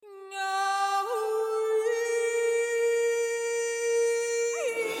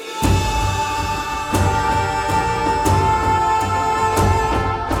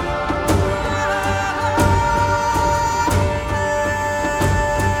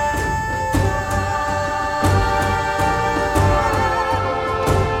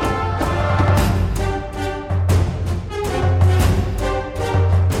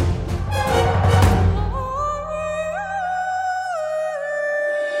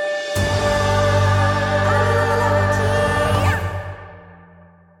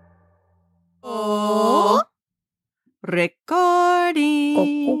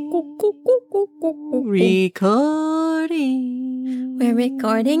Recording. We're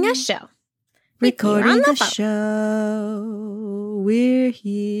recording a show. Recording the show. We're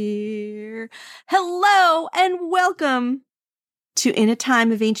here. Hello and welcome to In a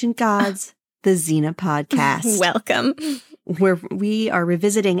Time of Ancient Gods, the Xena podcast. Welcome. Where we are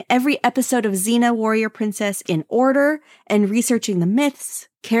revisiting every episode of Xena Warrior Princess in order and researching the myths,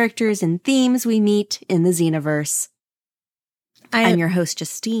 characters, and themes we meet in the Xenaverse. I'm your host,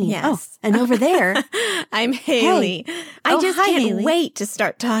 Justine. Yes. Oh, and over there, I'm Haley. Hey. I just hi, can't Haley. wait to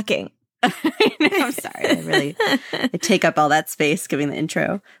start talking. I'm sorry. I take up all that space giving the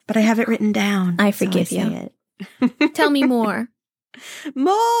intro, but I have it written down. I forgive so you. It. Tell me more.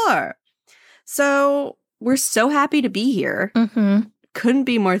 More. So we're so happy to be here. Mm-hmm. Couldn't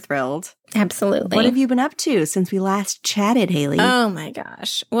be more thrilled. Absolutely. What have you been up to since we last chatted, Haley? Oh my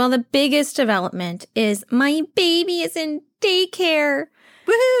gosh. Well, the biggest development is my baby is in daycare.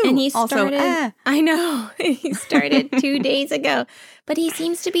 Woohoo! And he started, Also, I know, he started 2 days ago, but he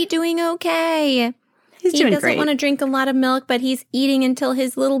seems to be doing okay. he's doing He doesn't great. want to drink a lot of milk, but he's eating until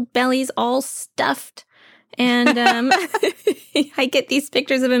his little belly's all stuffed. And I get these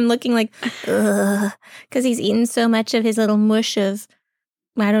pictures of him looking like, ugh, because he's eaten so much of his little mush of,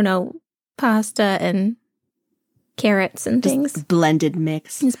 I don't know, pasta and carrots and Just things. blended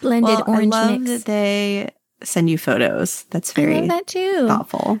mix. His blended orange I love mix. that they send you photos. That's I very love that too.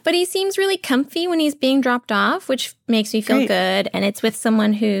 thoughtful. But he seems really comfy when he's being dropped off, which makes me feel Great. good. And it's with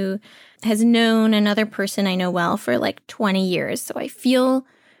someone who has known another person I know well for like 20 years. So I feel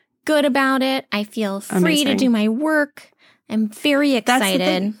good about it. I feel free Amazing. to do my work. I'm very That's the excited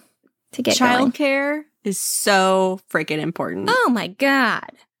thing. to get going. Childcare is so freaking important. Oh my God.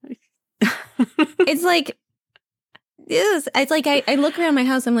 It's like, it's like I look around my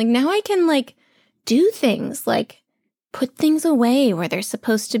house. I'm like, now I can like do things like put things away where they're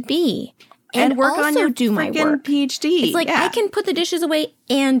supposed to be and work also on your do my freaking work. PhD. It's like Yeah. I can put the dishes away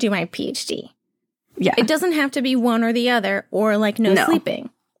and do my PhD. Yeah. It doesn't have to be one or the other or like no sleeping.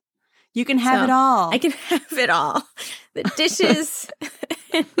 You can have So, it all. I can have it all. The dishes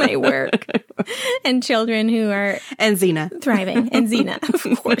and my work and children who are And Xena. thriving and Xena,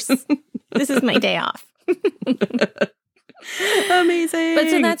 of course. This is my day off. Amazing. But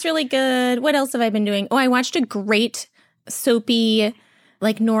so that's really good. What else have I been doing? Oh, I watched a great soapy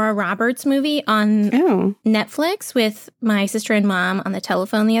like Nora Roberts movie on Oh, Netflix with my sister and mom on the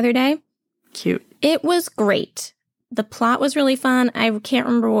telephone the other day. cute. It was great. The plot was really fun. I can't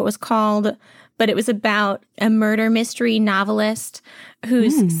remember what it was called, but it was about a murder mystery novelist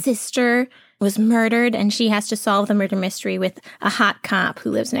whose sister was murdered, and she has to solve the murder mystery with a hot cop who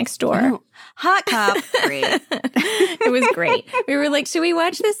lives next door. Oh, hot cop. Great. It was great. We were like, should we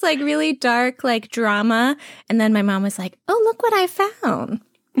watch this like really dark like drama? And then my mom was like, oh, look what I found.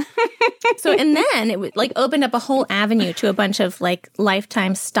 So, and then it like opened up a whole avenue to a bunch of like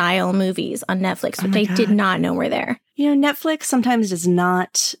Lifetime style movies on Netflix, which I did not know were there. You know, Netflix sometimes does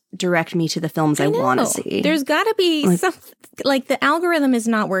not direct me to the films I want to see. There's got to be something, like the algorithm is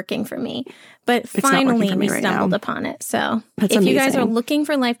not working for me, but It's not working finally for me we right stumbled now. upon it. So That's if you guys are amazing. looking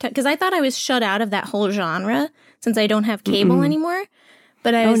for Lifetime, because I thought I was shut out of that whole genre since I don't have cable anymore.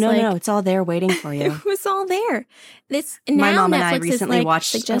 But I Oh, was no, like, no. It's all there waiting for you. it was all there. This My now mom and I Netflix recently is like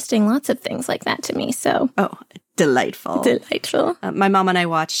watched- suggesting lots of things like that to me. So Oh, delightful. delightful. My mom and I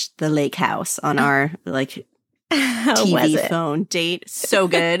watched The Lake House on our like How was TV it? phone date. So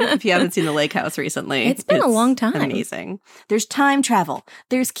good. If you haven't seen The Lake House recently, It's been a long time. Amazing. There's time travel.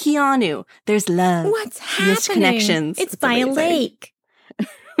 There's Keanu. There's love. What's happening? There's connections. It's by a amazing. lake.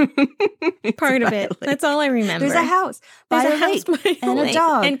 It's Part of by a it. lake. That's all I remember. There's a house by There's a a house lake by and a lake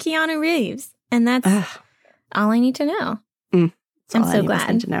dog. and Keanu Reeves, and that's Ugh, all I need to know. that's I'm all I so need to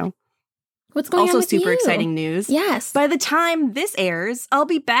glad. to know. What's going on Also, with super you? exciting news. Yes. By the time this airs, I'll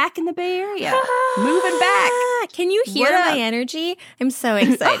be back in the Bay Area, moving back. Can you hear What my up? energy? I'm so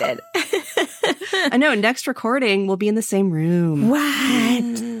excited. I know. Next recording, we'll be in the same room.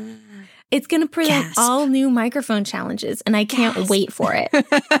 What? It's going to present Gasp. all new microphone challenges, and I can't wait for it.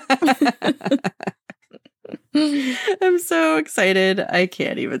 I'm so excited. I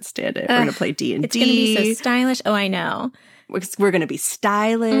can't even stand it. We're going to play D&D. It's going to be so stylish. Oh, I know. We're going to be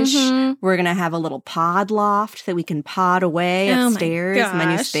stylish. Mhm. We're going to have a little pod loft that we can pod away Oh my upstairs,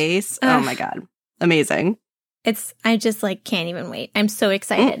 menu gosh. space. Ugh. Oh my God. Amazing. I just like can't even wait. I'm so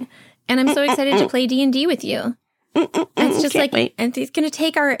excited. And I'm so excited to play D&D with you. It's just Can't like, wait. and it's going to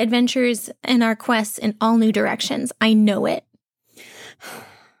take our adventures and our quests in all new directions. I know it.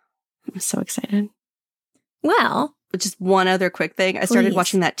 I'm so excited. Well, Just one other quick thing. I started Please.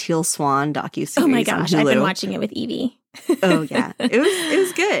 watching that Teal Swan docuseries. oh my on gosh, I've Hulu. been watching it with Evie. Oh, yeah. It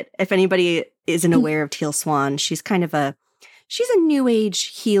was good. If anybody isn't aware of Teal Swan, she's a new age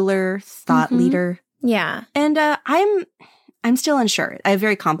healer, thought leader. Yeah. And I'm still unsure. I have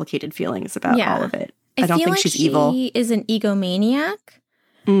very complicated feelings about all of it. I don't think she's evil. She is an egomaniac,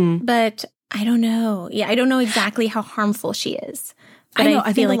 but I don't know. Yeah, I don't know exactly how harmful she is. But I know.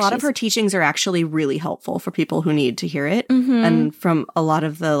 I think a lot of her teachings are actually really helpful for people who need to hear it. And from a lot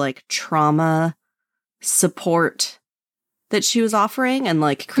of the like trauma support that she was offering and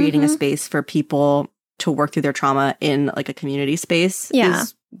like creating a space for people to work through their trauma in like a community space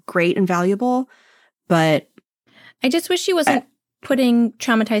is great and valuable. But I just wish she wasn't putting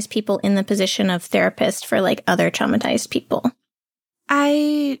traumatized people in the position of therapist for like other traumatized people.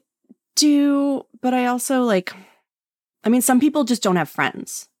 I do, but I also some people just don't have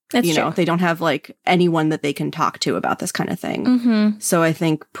friends. That's true. They don't have like anyone that they can talk to about this kind of thing. So I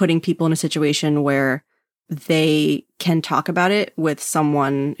think putting people in a situation where they can talk about it with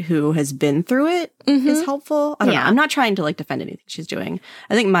someone who has been through it is helpful. I don't know. I'm not trying to like defend anything she's doing.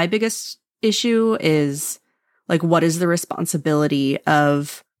 I think my biggest issue is like, what is the responsibility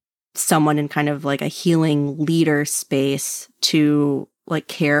of someone in kind of like a healing leader space to like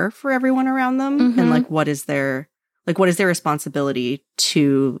care for everyone around them? And like, what is their responsibility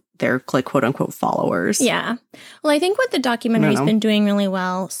to their like quote unquote followers? Yeah. Well, I think what the documentary's been doing really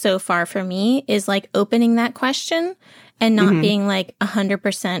well so far for me is like opening that question and not being like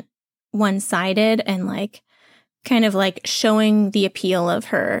 100% one-sided and like kind of like showing the appeal of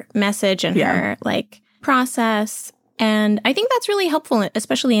her message and her like process. And I think that's really helpful,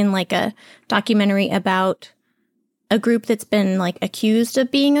 especially in like a documentary about a group that's been like accused of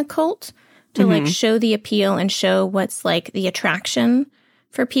being a cult, to like show the appeal and show what's like the attraction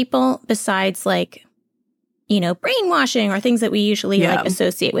for people besides like, brainwashing or things that we usually like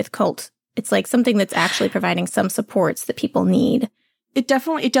associate with cult. It's like something that's actually providing some supports that people need. It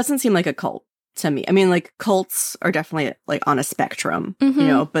doesn't seem like a cult to me. I mean, like cults are definitely like on a spectrum,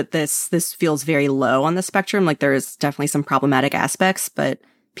 but this feels very low on the spectrum. Like there is definitely some problematic aspects, but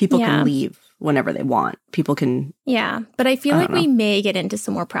people can leave whenever they want. People can. Yeah. But I feel like we may get into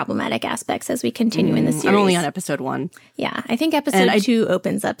some more problematic aspects as we continue in the series. I'm only on episode 1. Yeah. I think episode 2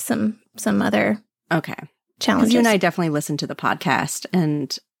 opens up some other challenges. You and I definitely listened to the podcast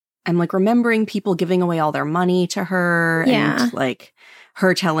and I'm like remembering people giving away all their money to her and like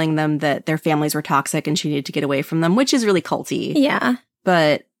her telling them that their families were toxic and she needed to get away from them, which is really culty. Yeah.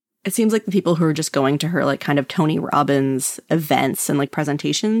 But it seems like the people who are just going to her like kind of Tony Robbins events and like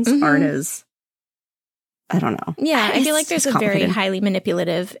presentations aren't as, I don't know. Yeah, I feel like there's a very highly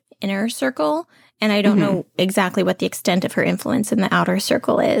manipulative inner circle, and I don't know exactly what the extent of her influence in the outer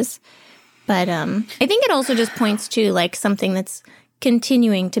circle is. But I think it also just points to like something that's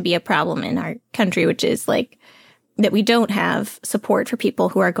continuing to be a problem in our country, which is like that we don't have support for people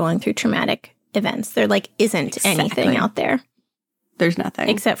who are going through traumatic events. There like isn't anything out there. There's nothing.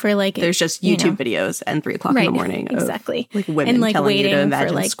 Except for like... There's just YouTube videos and 3 o'clock in the morning. Exactly. Like women and like telling waiting you to imagine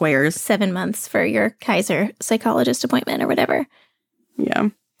for like squares. 7 months for your Kaiser psychologist appointment or whatever. Yeah.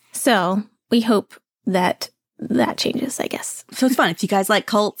 So we hope that changes, I guess. So it's fun. If you guys like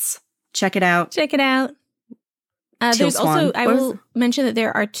cults, check it out. Check it out. There's also... I will mention that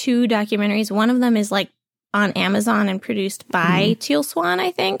there are 2 documentaries. One of them is like on Amazon and produced by Teal Swan,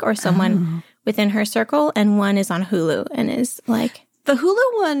 I think, or someone within her circle. And one is on Hulu and is like... The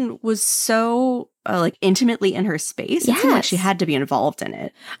Hulu one was so like intimately in her space. It seemed like she had to be involved in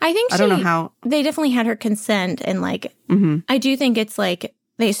it. I think I don't know how. They definitely had her consent, and like I do think it's like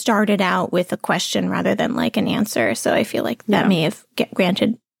they started out with a question rather than like an answer. So I feel like that may have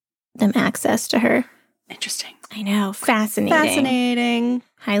granted them access to her. Interesting. I know, fascinating.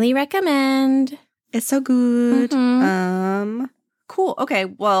 Highly recommend. It's so good. Cool. Okay.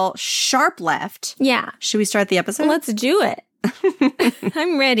 Well, sharp left. Yeah. Should we start the episode? Let's do it.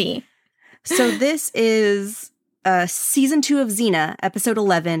 I'm ready. So this is season 2 of Xena, episode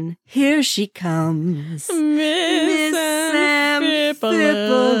 11. Here she comes, Miss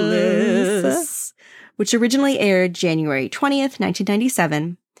Amphipolis, which originally aired January 20th,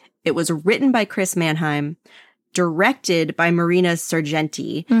 1997. It was written by Chris Mannheim, directed by Marina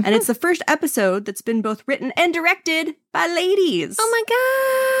Sargenti, and it's the first episode that's been both written and directed by ladies. Oh my gosh.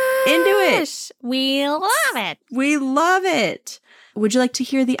 Into it. We love it. We love it. Would you like to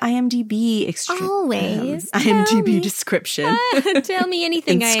hear the IMDb Always. IMDb description? Tell me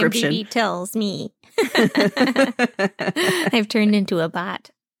anything IMDb tells me. I've turned into a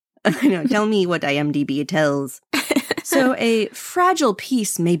bot. I know. Tell me what IMDb tells. So a fragile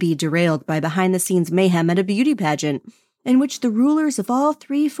peace may be derailed by behind-the-scenes mayhem at a beauty pageant. in which the rulers of all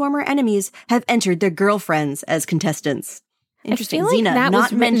 3 former enemies have entered their girlfriends as contestants. Interesting. I feel like Xena, that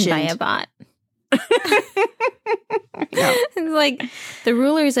not was written mentioned. by a bot. No. It's like the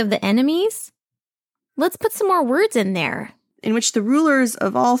rulers of the enemies. Let's put some more words in there. In which the rulers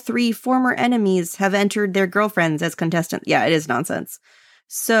of all 3 former enemies have entered their girlfriends as contestants. Yeah, it is nonsense.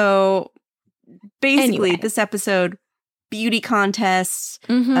 So basically, Anyway. this episode, beauty contests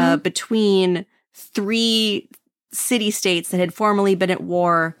Mhm. between 3 city-states that had formerly been at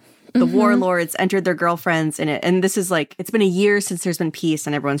war. The Mhm. warlords entered their girlfriends in it. And this is like, it's been a year since there's been peace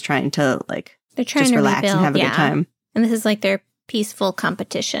and everyone's trying to like They're trying just to relax rebuild, and have a yeah. good time. And this is like their peaceful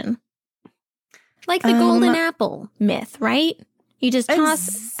competition. Like the golden apple myth, right? You just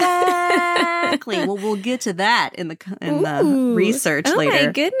toss... Exactly. Well, we'll get to that in the Ooh. research later. Oh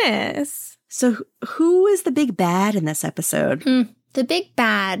my goodness. So who is the big bad in this episode? The big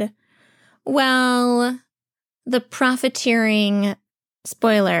bad. Well, the profiteering,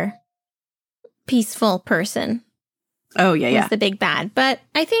 spoiler, peaceful person Oh, yeah. was the big bad. But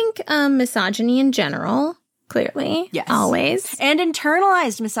I think misogyny in general, clearly. Yes. Always. And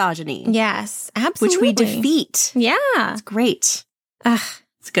internalized misogyny. Yes, absolutely. Which we defeat. Yeah. It's great. Ugh,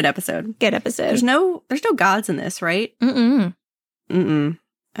 It's a good episode. good episode. There's no gods in this, right? Mm-mm.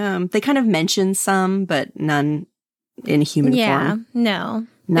 They kind of mention some, but none in human form. No.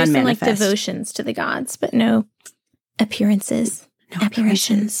 None There's some manifest. like devotions to the gods, but no appearances. No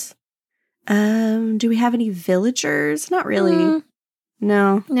apparitions. Do we have any villagers? Not really. Mm.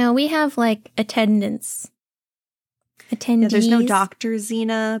 No. No, we have like attendees. Yeah, there's no Dr.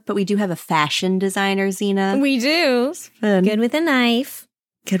 Xena, but we do have a fashion designer Xena. We do. Fun. Good with a knife.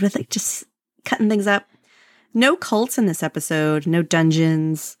 Good with like just cutting things up. No cults in this episode. No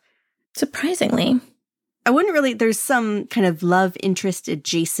dungeons. Surprisingly. I wouldn't really, there's some kind of love interest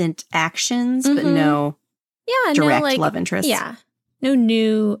adjacent actions, but Mhm. no Yeah, direct no, like, love interests. yeah. No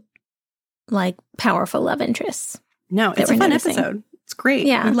new, like, powerful love interests. No, that it's a we're fun noticing. episode. It's great.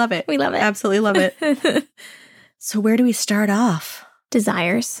 Yeah. We love it. We love it. Absolutely love it. So where do we start off?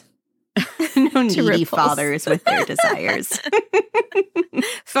 Desires. No To needy repulse. fathers with their desires.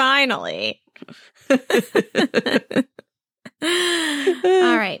 Finally. All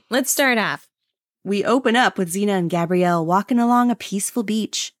right, let's start off. We open up with Xena and Gabrielle walking along a peaceful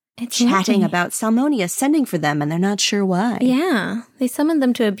beach, It's chatting lovely. about Salmonia sending for them, and they're not sure why. Yeah, they summoned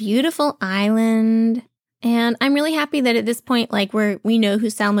them to a beautiful island. And I'm really happy that at this point, like, we know who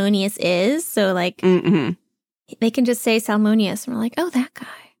Salmonius is. So, like, Mm-hmm. they can just say Salmonius. And we're like, oh, that guy.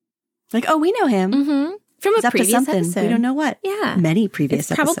 Like, oh, we know him. Mm-hmm. From He's a up to previous something. episode. We don't know what. Yeah. Many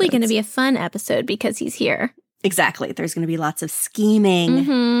previous It's probably going to episodes. be a fun episode because he's here. Exactly. There's going to be lots of scheming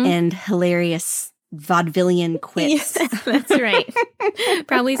Mhm. and hilarious vaudevillian quips. Yes, that's right.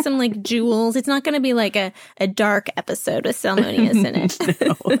 Probably some like jewels. It's not going to be like a dark episode with Salmonius in it.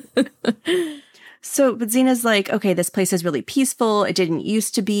 So, but Xena's like, okay, this place is really peaceful. It didn't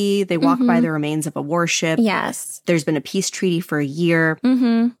used to be. They walk by Mhm. the remains of a warship. Yes. There's been a peace treaty for a year.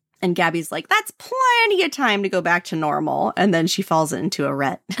 Mm-hmm. And Gabby's like, that's plenty of time to go back to normal. And then she falls into a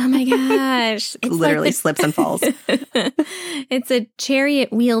rut. Oh my gosh. It's Literally like slips and falls. It's a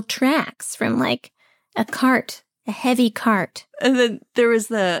chariot wheel tracks from like a cart, a heavy cart. And then there was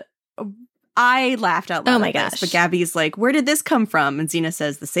I laughed out loud. Oh my at this, gosh. But Gabby's like, where did this come from? And Xena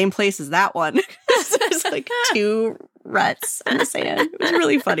says, the same place as that one. So there's like 2 ruts in the sand. It was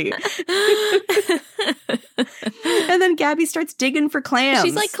really funny. And then Gabby starts digging for clams.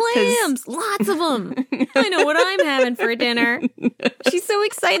 She's like, 'cause- clams, lots of them. I know what I'm having for dinner. She's so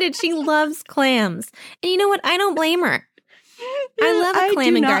excited. She loves clams. And you know what? I don't blame her. I love a do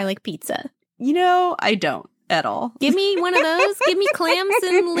clam and not- garlic pizza. You know, I don't at all. Give me one of those. Give me clams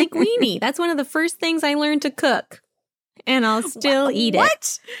and linguine. That's one of the first things I learned to cook. And I'll still eat it.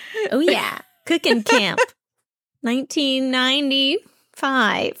 What? Oh, yeah. Cooking camp.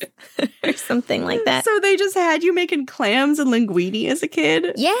 1995 or something like that. So they just had you making clams and linguine as a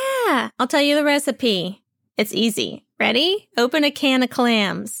kid? Yeah. I'll tell you the recipe. It's easy. Ready? Open a can of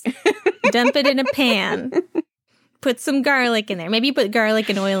clams. Dump it in a pan. Put some garlic in there. Maybe you put garlic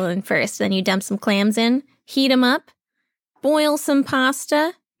and oil in first. Then you dump some clams in. Heat them up. Boil some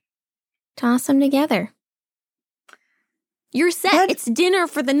pasta. Toss them together. You're set. That- It's dinner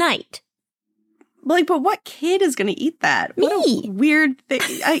for the night. Like, but what kid is going to eat that? What Me. a weird thing.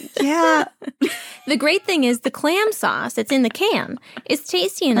 Yeah. The great thing is the clam sauce that's in the can is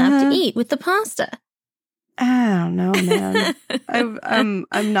tasty enough to eat with the pasta. I don't know, man.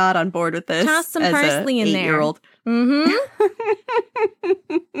 I'm not on board with this. Toss some as parsley a in there. 8-year-old. Mm-hmm.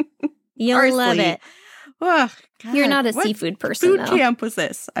 You'll love Parsley. it. Ugh, God, You're not a what seafood person, food though. camp was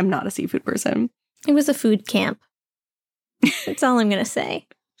this? I'm not a seafood person. It was a food camp. That's all I'm going to say.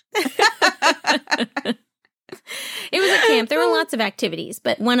 It was a camp. There were lots of activities,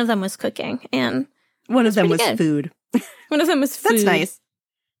 but one of them was cooking, and one of them was good. food. One of them was food. That's nice.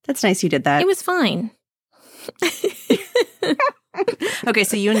 That's nice you did that. It was fine. Okay,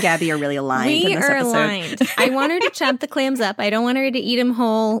 so you and Gabby are really aligned in We this are episode. aligned. I want her to chop the clams up. I don't want her to eat them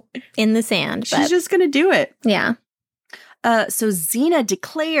whole in the sand. She's But just going to do it. yeah. So Xena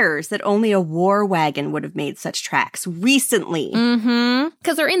declares that only a war wagon would have made such tracks recently. Mm-hmm.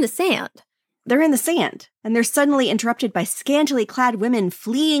 Because they're in the sand. They're in the sand, and they're suddenly interrupted by scantily clad women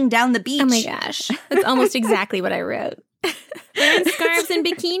fleeing down the beach. Oh my gosh. That's almost exactly what I wrote. They're in scarves and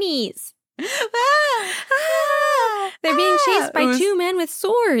bikinis. They're being chased by two men with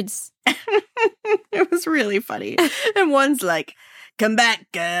swords. It was really funny. And one's like, "Come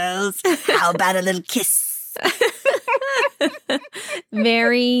back, girls. How about a little kiss?"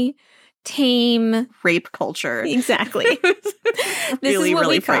 Very tame. Rape culture. Exactly. This Really, is what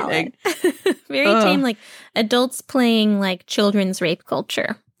really we call frightening. it. Very tame, like adults playing like children's rape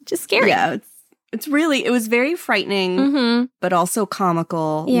culture. Just scary. Yeah, it was very frightening, Mm-hmm. but also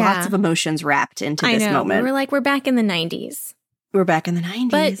comical. Yeah. Lots of emotions wrapped into I this know. moment. We're back in the 90s. We're back in the 90s.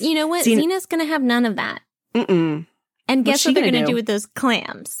 But you know what? Xena's going to have none of that. Mm-mm. And guess What's what she they're gonna going to do? do with those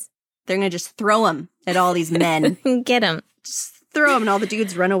clams? They're going to just throw them at all these men. Get them. Just throw them, and all the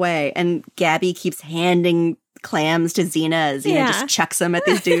dudes run away. And Gabby keeps handing clams to Xena. Xena just chucks them at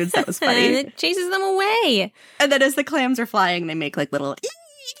these dudes. That was And funny. it chases them away. And then as the clams are flying, they make like little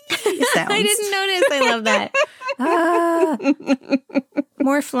sounds. I didn't notice. I love that. Ah,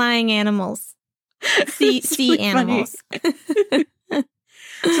 more flying animals. Sea really animals.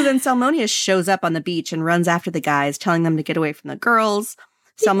 So then Salmonius shows up on the beach and runs after the guys, telling them to get away from the girls.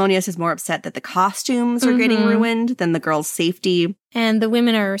 Salmonius is more upset that the costumes are getting ruined than the girls' safety. And the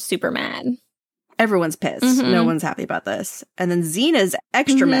women are super mad. Everyone's pissed. Mhm. No one's happy about this. And then Xena's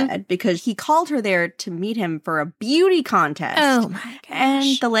extra mad because he called her there to meet him for a beauty contest. Oh my gosh.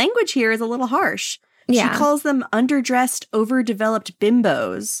 And the language here is a little harsh. Yeah. She calls them underdressed, overdeveloped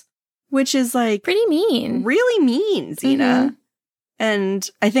bimbos, which is like Pretty mean. really mean, Xena. Mhm. And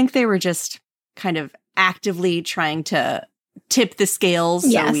I think they were just kind of actively trying to tip the scales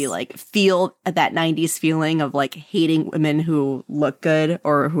Yes. so we like feel that 90s feeling of like hating women who look good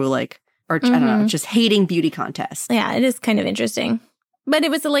or who like, or I don't know, just hating beauty contests. Yeah, it is kind of interesting. But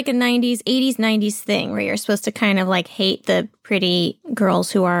it was like a 90s, 80s, 90s thing where you're supposed to kind of like hate the pretty girls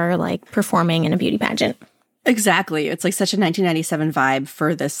who are like performing in a beauty pageant. Exactly. It's like such a 1997 vibe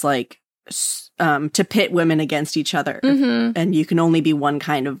for this like to pit women against each other. Mm-hmm. And you can only be one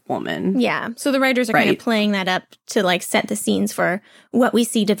kind of woman. Yeah. So the writers are kind Right. of playing that up to like set the scenes for what we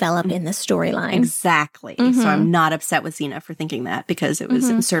see develop in the storyline. Exactly. Mhm. So I'm not upset with Xena for thinking that because it was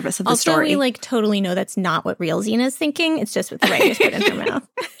in service of the Also, story. we like totally know that's not what real Xena is thinking. It's just what the writers put in her mouth.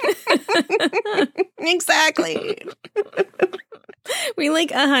 Exactly. We like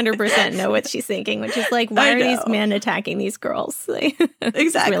 100% know what she's thinking, which is like, why I are these know. men attacking these girls? Like,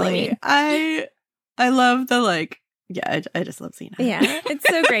 Exactly. really mean. I love the like, yeah, I just love Xena. Yeah, it's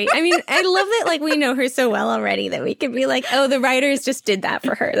so great. I mean, I love that like we know her so well already that we could be like, oh, the writers just did that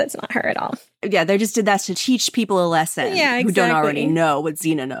for her. That's not her at all. Yeah, they just did that to teach people a lesson Yeah, who don't exactly. already know what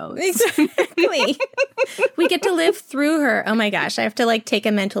Xena knows. Exactly. We get to live through her. Oh my gosh, I have to like take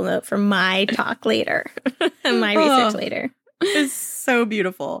a mental note for my talk later, my research later. It's so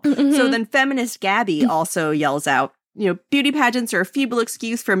beautiful. Mhm. So then feminist Gabby also yells out, beauty pageants are a feeble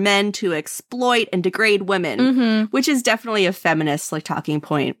excuse for men to exploit and degrade women, Mm-hmm. which is definitely a feminist like talking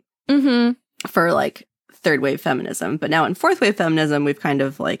point Mm-hmm. for like third wave feminism. But now in fourth wave feminism, we've kind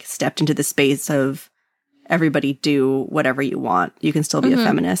of like stepped into the space of everybody do whatever you want. You can still be a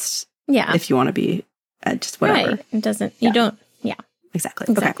feminist Yeah. if you want to be just whatever. Right. It doesn't, Yeah. you don't, yeah. Exactly.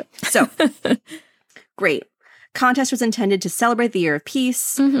 Exactly. Okay. So great. Contest was intended to celebrate the year of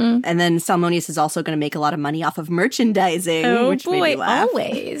peace. Mm-hmm. And then Salmonius is also going to make a lot of money off of merchandising, Oh which made boy, me laugh.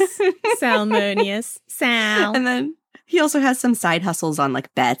 always. Salmonius. Sal. And then he also has some side hustles on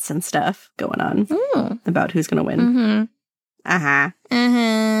like bets and stuff going on about who's going to win. Mm-hmm. Uh-huh.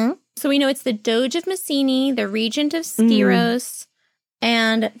 Uh-huh. So we know it's the Doge of Messini, the Regent of Skyros,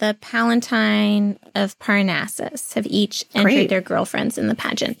 and the Palatine of Parnassus have each entered Great. their girlfriends in the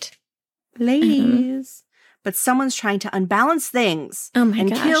pageant. Ladies. But someone's trying to unbalance things Oh my and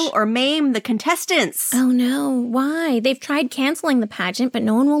gosh. kill or maim the contestants. Oh no, why? They've tried canceling the pageant, but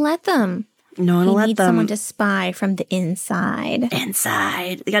no one will let them. No one will They let need them someone to spy from the inside.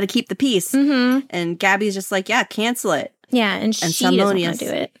 inside. They got to keep the peace. Mm-hmm. And Gabby's just like, yeah, cancel it. Yeah, and she doesn't want Salmonius- to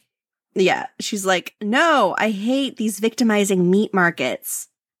do it. Yeah. She's like, no, I hate these victimizing meat markets.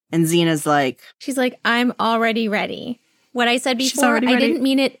 And Xena's like, She's like, I'm already ready. what I said She's before, already I ready. didn't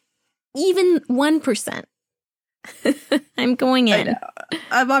mean it even 1%. I'm going I in. know.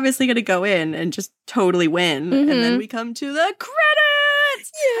 I'm obviously going to go in and just totally win. And then we come to the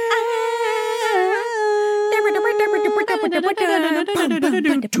credits.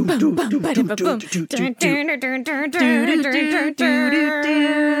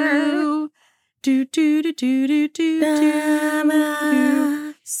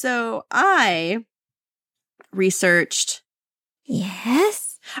 So I researched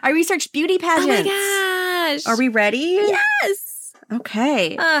beauty pageants. Oh my gosh. Are we ready? Yes.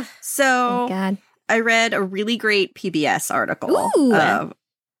 Okay. So Thank God. I read a really great PBS article Ooh.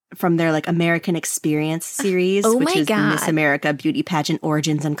 from their like American Experience series, Oh which my is the Miss God. America Beauty Pageant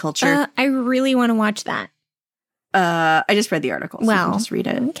Origins and Culture. I really want to watch that. I just read the article, so you Well, can just read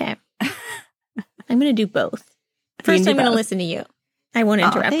it. Okay. I'm going to do both. You can First, do I'm going to both. listen to you. I won't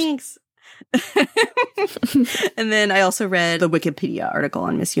interrupt. Thanks. And then I also read the Wikipedia article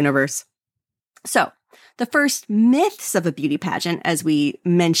on Miss Universe. So, the first myths of a beauty pageant, as we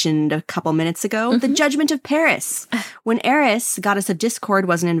mentioned a couple minutes ago, the Judgment of Paris. When Eris, goddess of discord,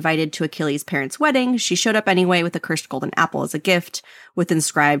 wasn't invited to Achilles' parents' wedding, she showed up anyway with a cursed golden apple as a gift, with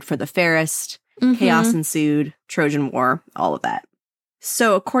inscribed for the fairest. Chaos ensued, Trojan War, all of that.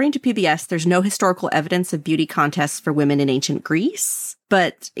 So, according to PBS, there's no historical evidence of beauty contests for women in ancient Greece,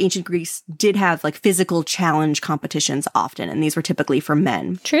 but ancient Greece did have like physical challenge competitions often, and these were typically for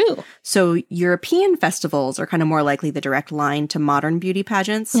men. True. So, European festivals are kind of more likely the direct line to modern beauty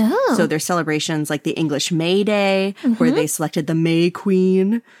pageants. Oh. So, there's celebrations like the English May Day, where they selected the May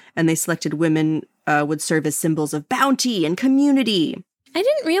Queen, and they selected women would serve as symbols of bounty and community. I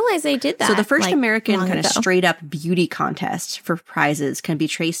didn't realize they did that. So the first like, American long kind of ago. straight up beauty contest for prizes can be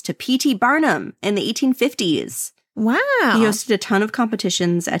traced to P.T. Barnum in the 1850s. Wow. He hosted a ton of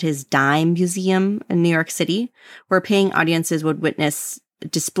competitions at his Dime Museum in New York City, where paying audiences would witness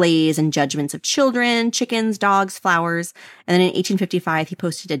displays and judgments of children, chickens, dogs, flowers. And then in 1855, he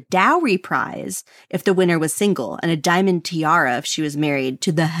posted a dowry prize if the winner was single and a diamond tiara if she was married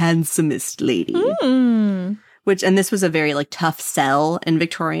to the handsomest lady. And this was a very like tough sell in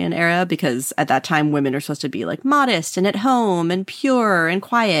Victorian era because at that time women are supposed to be like modest and at home and pure and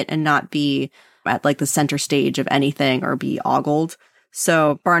quiet and not be at like the center stage of anything or be ogled.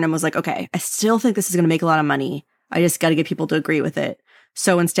 So Barnum was like, okay, I still think this is going to make a lot of money. I just got to get people to agree with it.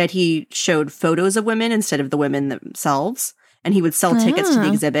 So instead he showed photos of women instead of the women themselves, and he would sell tickets to the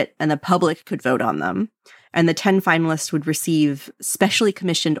exhibit and the public could vote on them. And the 10 finalists would receive specially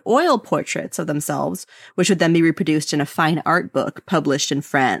commissioned oil portraits of themselves, which would then be reproduced in a fine art book published in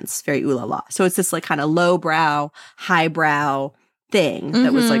France. Very ooh la la. So it's this like kind of lowbrow, highbrow thing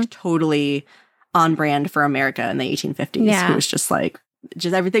that was like totally on brand for America in the 1850s. Yeah. It was just like,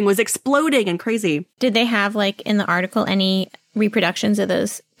 everything was exploding and crazy. Did they have, like, in the article, any reproductions of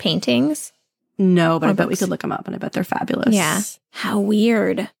those paintings? No, but Or I bet we books. could look them up and I bet they're fabulous. Yeah. How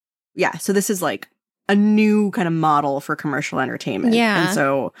weird. Yeah. So this is like a new kind of model for commercial entertainment. Yeah. And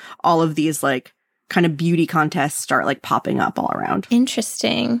so all of these like kind of beauty contests start like popping up all around.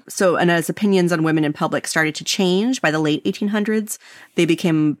 Interesting. So, and as opinions on women in public started to change by the late 1800s,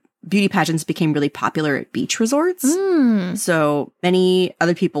 beauty pageants became really popular at beach resorts. So many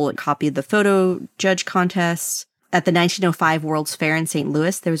other people copied the photo judge contests. At the 1905 World's Fair in St.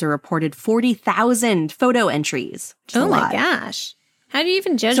 Louis, there was a reported 40,000 photo entries. Which is Oh a my lot. gosh. How do you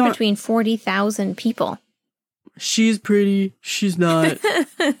even judge So- between 40,000 people? She's pretty. She's not.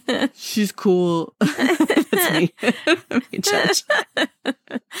 She's cool. That's me. Me judge.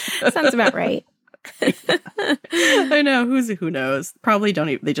 Sounds about right. I know. Who knows? Probably don't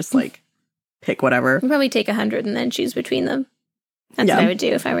even. They just like pick whatever. I'd probably take 100 and then choose between them. That's Yeah. what I would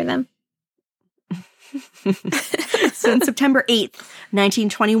do if I were them. So on September 8th,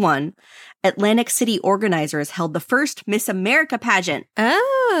 1921, Atlantic City organizers held the first Miss America pageant.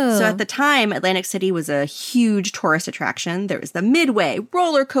 Oh. So at the time, Atlantic City was a huge tourist attraction. There was the Midway,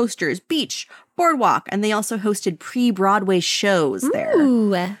 roller coasters, beach, boardwalk, and they also hosted pre-Broadway shows there.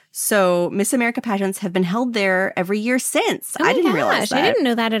 Ooh. So Miss America pageants have been held there every year since. Oh my I didn't gosh, realize that. I didn't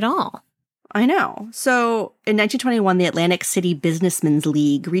know that at all. I know. So in 1921, the Atlantic City Businessmen's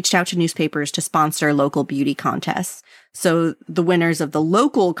League reached out to newspapers to sponsor local beauty contests. So the winners of the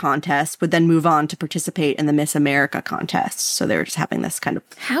local contests would then move on to participate in the Miss America contest. So they were just having this kind of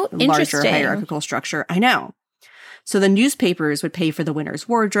How larger interesting. hierarchical structure. I know. So the newspapers would pay for the winner's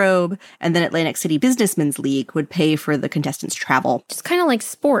wardrobe, and then Atlantic City Businessmen's League would pay for the contestants' travel. Just kind of like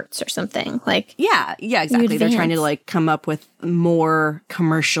sports or something. Like, Yeah, exactly. They're trying to advance. like come up with more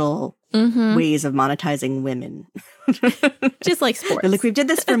commercial ways of monetizing women. Just like sports. They're like, we did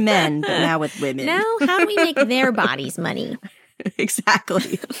this for men, but now with women. Now, how do we make their bodies money?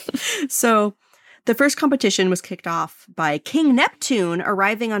 Exactly. So the first competition was kicked off by King Neptune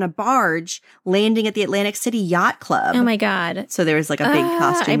arriving on a barge, landing at the Atlantic City Yacht Club. Oh my God. So there was like a big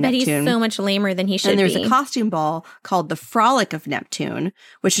costume I bet Neptune. he's so much lamer than he should be. And there was a costume ball called the Frolic of Neptune,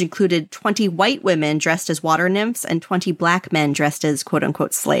 which included 20 white women dressed as water nymphs and 20 black men dressed as quote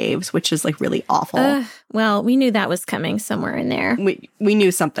unquote slaves, which is like really awful. Well, we knew that was coming somewhere in there. We knew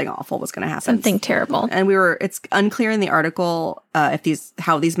something awful was going to happen. Something terrible. And it's unclear in the article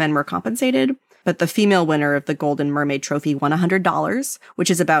how these men were compensated. But the female winner of the Golden Mermaid Trophy won $100,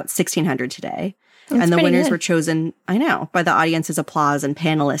 which is about $1,600 today. That's and the winners good. were chosen, by the audience's applause and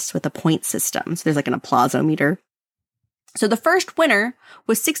panelists with a point system. So there's like an applause-o-meter. So the first winner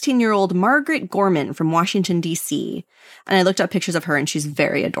was 16-year-old Margaret Gorman from Washington, D.C. And I looked up pictures of her, and she's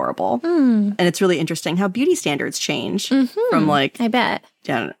very adorable. And it's really interesting how beauty standards change from like... I bet.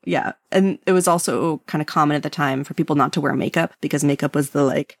 Yeah. And it was also kind of common at the time for people not to wear makeup because makeup was the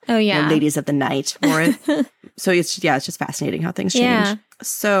like... Oh, yeah. Ladies of the night wore it. So it's just fascinating how things change. Yeah.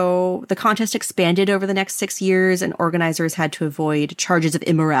 So the contest expanded over the next 6 years, and organizers had to avoid charges of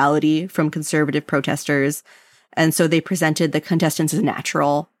immorality from conservative protesters. And so they presented the contestants as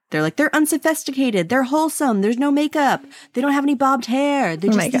natural. They're like, they're unsophisticated. They're wholesome. There's no makeup. They don't have any bobbed hair.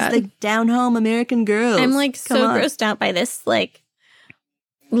 They're just these like down-home American girls. I'm like grossed out by this. Like,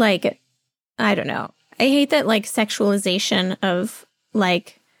 I don't know. I hate that like sexualization of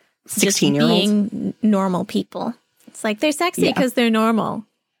like 16-year-olds being normal people. It's like they're sexy because they're normal.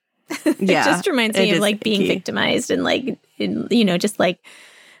 It just reminds me of like being victimized and like, just like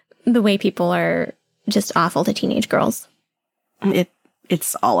the way people are just awful to teenage girls.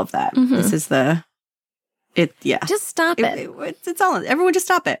 It's all of that. This is Just stop it. It's all, everyone just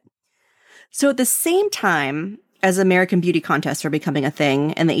stop it. So at the same time as American beauty contests are becoming a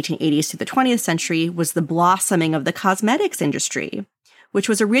thing in the 1880s to the 20th century was the blossoming of the cosmetics industry, which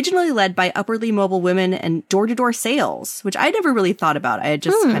was originally led by upwardly mobile women and door-to-door sales, which I never really thought about. I had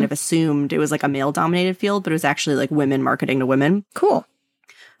just kind of assumed it was like a male-dominated field, but it was actually like women marketing to women. Cool.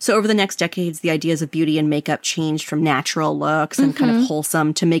 So over the next decades, the ideas of beauty and makeup changed from natural looks and kind of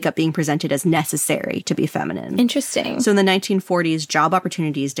wholesome to makeup being presented as necessary to be feminine. Interesting. So in the 1940s, job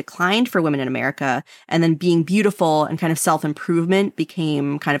opportunities declined for women in America, and then being beautiful and kind of self-improvement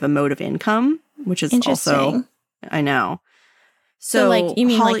became kind of a mode of income, which is also, I know. So like, you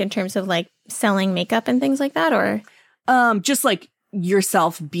mean like in terms of like selling makeup and things like that, or? Just like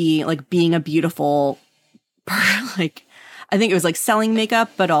yourself being a beautiful, like, I think it was like selling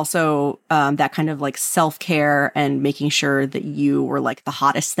makeup, but also that kind of like self-care and making sure that you were like the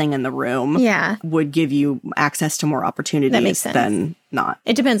hottest thing in the room would give you access to more opportunities than not.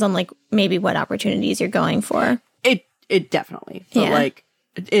 It depends on like maybe what opportunities you're going for. It definitely. But like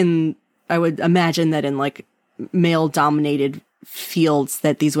I would imagine that in like male-dominated fields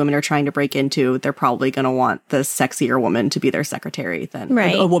that these women are trying to break into, they're probably going to want the sexier woman to be their secretary than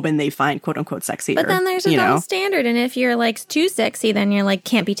a woman they find quote unquote sexier. But then there's a double standard, and if you're like too sexy, then you're like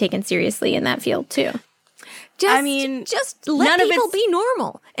can't be taken seriously in that field too. Just let people be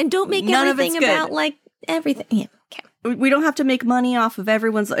normal and don't make everything about like everything. Yeah, okay. We don't have to make money off of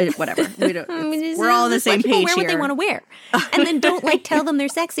everyone's whatever. We're all on the same page wear here. What they want to wear, and then don't like tell them they're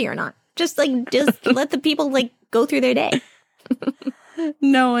sexy or not. Just let the people like go through their day.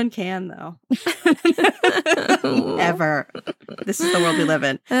 No one can, though. Ever. This is the world we live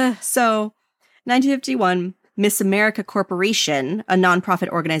in. So, 1951, Miss America Corporation, a nonprofit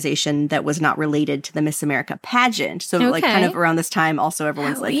organization that was not related to the Miss America pageant. So, like, kind of around this time, also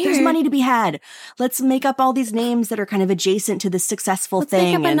everyone's like, there's money to be had. Let's make up all these names that are kind of adjacent to this successful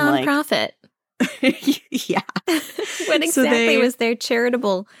thing. Let's make up a nonprofit. Yeah. What exactly was their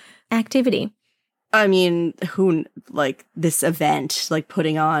charitable activity? I mean, this event, like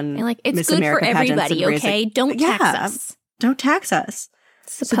putting on it's Miss good America for everybody, okay? Don't tax us. Don't tax us.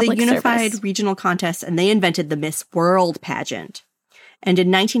 So they unified regional contests, and they invented the Miss World pageant. And in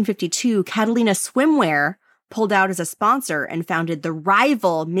 1952, Catalina Swimwear pulled out as a sponsor and founded the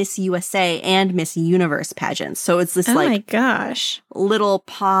rival Miss USA and Miss Universe pageants. So it's this my gosh, little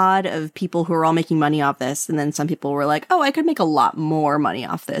pod of people who are all making money off this. And then some people were like, oh, I could make a lot more money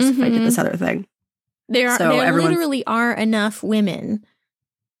off this if I did this other thing. There literally are enough women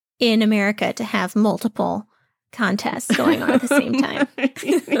in America to have multiple contests going on at the same time.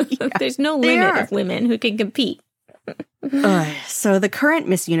 There's no limit of women who can compete. So the current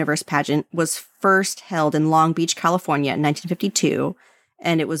Miss Universe pageant was first held in Long Beach, California in 1952,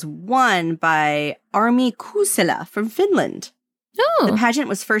 and it was won by Armi Kuusela from Finland. The Oh, pageant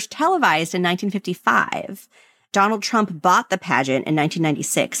was first televised in 1955. Donald Trump bought the pageant in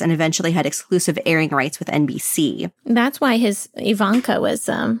 1996 and eventually had exclusive airing rights with NBC. that's why his Ivanka was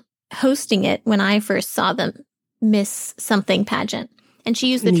hosting it when I first saw the Miss Something pageant. And she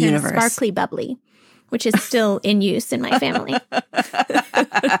used the term Universe. sparkly bubbly, which is still in use in my family.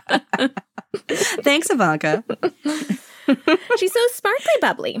 Thanks, Ivanka. She's so sparkly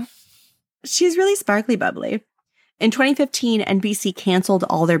bubbly. She's really sparkly bubbly. In 2015, NBC canceled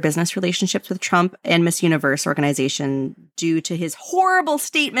all their business relationships with Trump and Miss Universe organization due to his horrible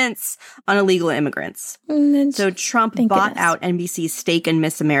statements on illegal immigrants. So Trump bought out NBC's stake in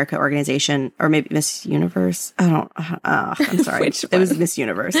Miss America organization, or maybe Miss Universe. I'm sorry. It was Miss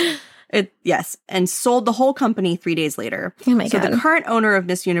Universe. Yes, and sold the whole company 3 days later. Oh my God. So the current owner of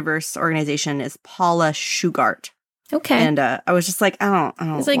Miss Universe organization is Paula Shugart. Okay. And I was just like, I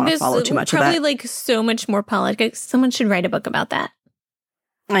don't It's like want to this follow too much of that. probably like so much more politics. Someone should write a book about that.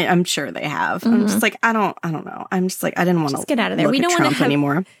 I'm sure they have. I'm just like, I don't know. I'm just like, I didn't want to get out of there. Look We at don't want to Trump have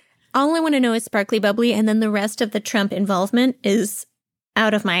anymore. All I want to know is sparkly bubbly, and then the rest of the Trump involvement is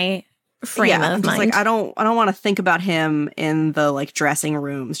out of my frame I'm of just mind. like, I don't want to think about him in the like dressing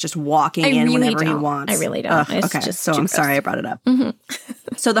rooms, just walking in really whenever he don't. wants. I really don't. It's okay, just so too I'm gross. sorry I brought it up. Mhm.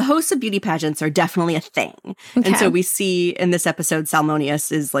 So the hosts of beauty pageants are definitely a thing. Okay. And so we see in this episode,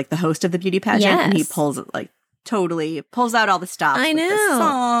 Salmonius is like the host of the beauty pageant, and he Yes. pulls out all the stops. I with the know.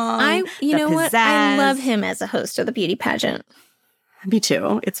 song, You the know what? I pizzazz. love him as a host of the beauty pageant. Me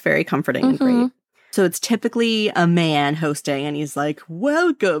too. It's very comforting and great. So it's typically a man hosting, and he's like,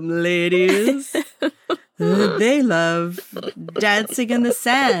 "Welcome, ladies." They love dancing in the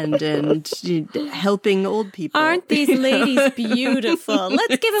sand and helping old people. Aren't these ladies beautiful?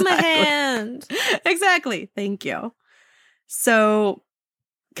 Let's give them a hand. Exactly. Thank you. So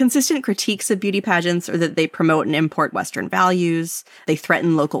consistent critiques of beauty pageants are that they promote and import Western values. They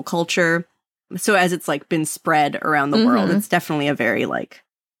threaten local culture. So as it's like been spread around the world, it's definitely a very like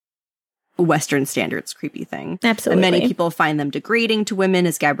Western standards creepy thing. Absolutely. And many people find them degrading to women,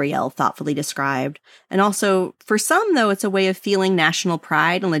 as Gabrielle thoughtfully described. And also, for some, though, it's a way of feeling national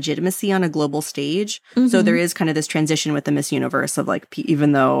pride and legitimacy on a global stage. So there is kind of this transition with the Miss Universe of like,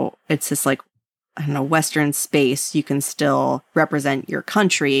 even though it's this like, I don't know, Western space, you can still represent your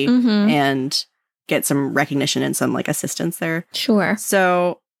country and get some recognition and some like assistance there. Sure.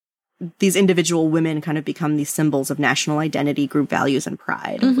 So these individual women kind of become these symbols of national identity, group values, and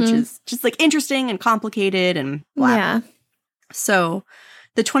pride, which is just like interesting and complicated and blah. Yeah. So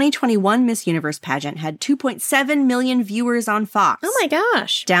the 2021 Miss Universe pageant had 2.7 million viewers on Fox. Oh my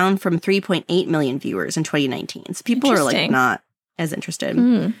gosh. Down from 3.8 million viewers in 2019. So people are like Interesting. not as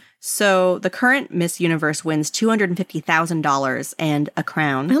interested. So the current Miss Universe wins $250,000 and a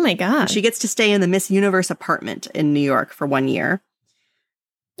crown. Oh my gosh. She gets to stay in the Miss Universe apartment in New York for 1 year.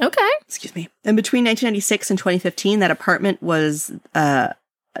 Okay. Excuse me. And between 1996 and 2015, that apartment was a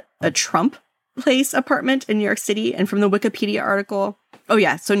Trump Place apartment in New York City. And from the Wikipedia article, oh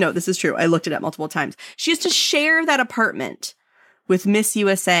yeah, so no, this is true. I looked it up multiple times. She used to share that apartment with Miss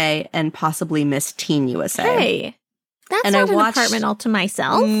USA and possibly Miss Teen USA. Hey, that's And not I an watched- apartment all to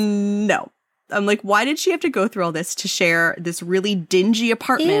myself. No. I'm like, why did she have to go through all this to share this really dingy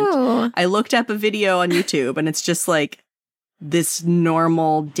apartment? Ew. I looked up a video on YouTube and it's just like this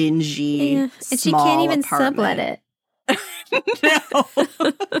normal, dingy, Yeah. And she small can't even apartment. sublet it. No.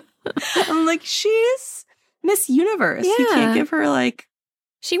 I'm like, she's Miss Universe. You Yeah. can't give her like,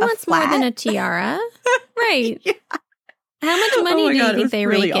 She wants more than flat? a tiara. Right. Yeah. How much money Oh my do you God, it think was they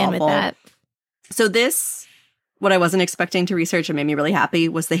really rake in with awful. that? So this, what I wasn't expecting to research and made me really happy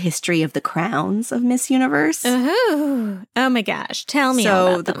was the history of the crowns of Miss Universe. Oh my gosh. Tell me all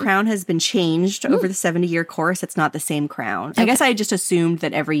So about the them. crown has been changed over the 70-year course. It's not the same crown. I guess I just assumed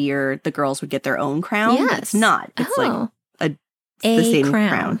that every year the girls would get their own crown. But Yes. it's not. It's like Oh. the A same crown.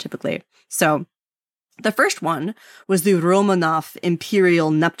 crown typically. So the first one was the Romanov Imperial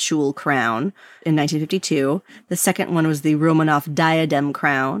Nuptial Crown in 1952. The second one was the Romanov Diadem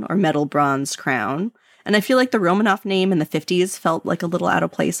Crown or Metal Bronze Crown. And I feel like the Romanov name in the 50s felt like a little out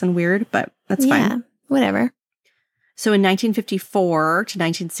of place and weird, but that's Yeah, fine. whatever. So in 1954 to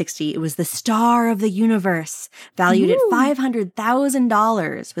 1960, it was the Star of the Universe, valued at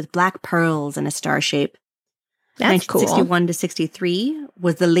 $500,000 with black pearls and a star shape. That's cool. 1961 to 63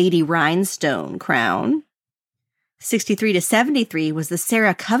 was the Lady Rhinestone Crown. 63 to 73 was the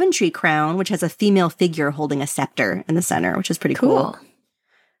Sarah Coventry Crown, which has a female figure holding a scepter in the center, which is pretty cool.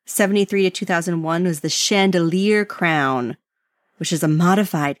 73 to 2001 was the Chandelier Crown, which is a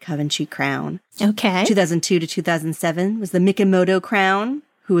modified Coventry Crown. Okay. 2002 to 2007 was the Mikimoto Crown,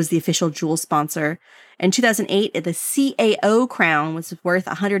 who was the official jewel sponsor. In 2008, the CAO crown was worth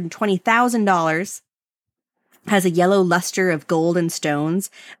 $120,000. Has a yellow luster of gold and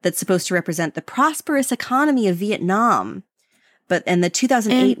stones that's supposed to represent the prosperous economy of Vietnam. And the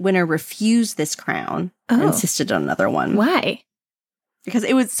 2008 winner refused this crown and insisted on another one. Why? Because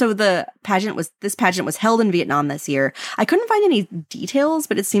this pageant was held in Vietnam this year. I couldn't find any details,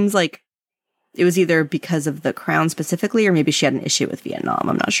 but it seems like it was either because of the crown specifically, or maybe she had an issue with Vietnam.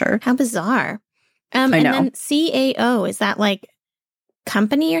 I'm not sure. How bizarre. I know. And then CAO, is that like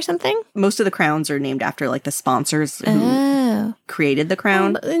company or something? Most of the crowns are named after like the sponsors who created the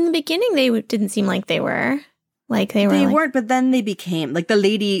crown. In the beginning, they didn't seem like they were. They weren't, but then they became like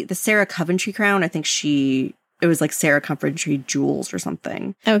the Sarah Coventry crown. I think it was like Sarah Coventry Jewels or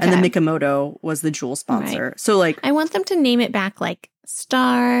something. Okay. And the Mikimoto was the jewel sponsor. Right. So like, I want them to name it back like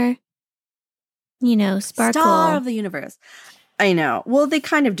Star, Sparkle. Star of the Universe. I know. Well, they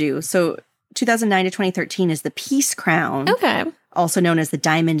kind of do. So 2009 to 2013 is the Peace Crown. Okay. Also known as the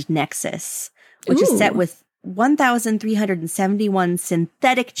Diamond Nexus, which is set with 1,371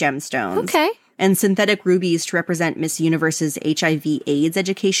 synthetic gemstones. Okay. And synthetic rubies to represent Miss Universe's HIV/AIDS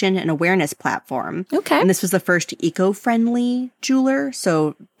education and awareness platform. Okay. And this was the first eco-friendly jeweler,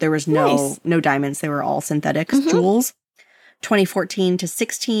 so there was no diamonds. They were all synthetic jewels. 2014 to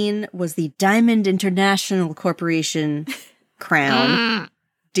 16 was the Diamond International Corporation crown.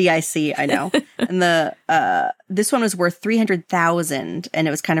 DIC, I know. And this one was worth $300,000, and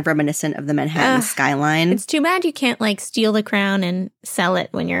it was kind of reminiscent of the Manhattan skyline. It's too bad you can't steal the crown and sell it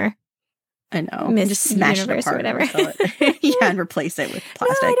when you're I know. Miss Just smash Universe it apart or whatever. and sell it. Yeah, and replace it with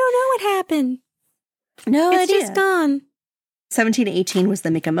plastic. No, I don't know what happened. No It's idea. just gone. 17 to 18 was the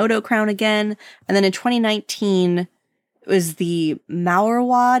Mikimoto crown again. And then in 2019 was the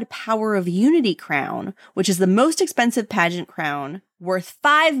Maurawad Power of Unity crown, which is the most expensive pageant crown, worth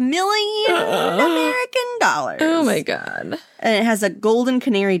 $5 million American dollars. Oh my God. And it has a golden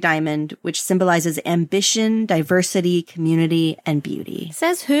canary diamond, which symbolizes ambition, diversity, community, and beauty.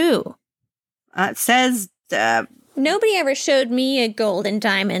 Says who? It says... Nobody ever showed me a golden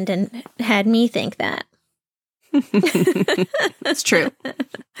diamond and had me think that. That's true.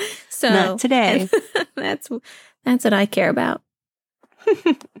 So Not today. That's what I care about.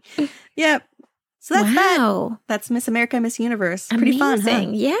 Yep. So that's that. Wow. That's Miss America, Miss Universe. Pretty fun, huh?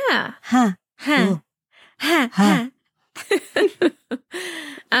 Yeah. Huh. Huh. Cool. Huh. Huh.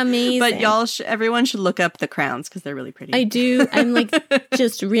 Amazing. But y'all, everyone should look up the crowns because they're really pretty. I do. I'm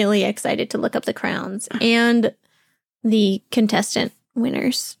just really excited to look up the crowns and the contestant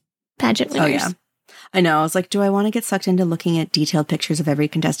winners, pageant winners. Oh, yeah. I know. I was like, do I want to get sucked into looking at detailed pictures of every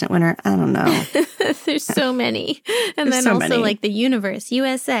contestant winner? I don't know. There's so many. And There's then so also many. the universe,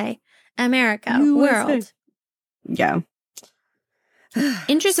 USA, America, USA. world. Yeah.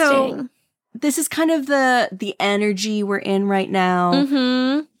 Interesting. So, this is kind of the energy we're in right now.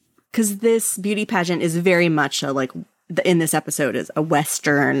 Mm-hmm. Because this beauty pageant is very much in this episode is a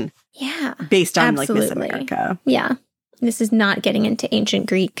Western. Yeah. Based on Miss Absolutely. America. Yeah. This is not getting into ancient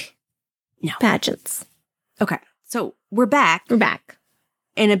Greek No. pageants. Okay. So we're back. We're back.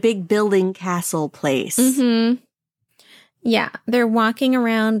 In a big building castle place. Mm-hmm. Yeah. They're walking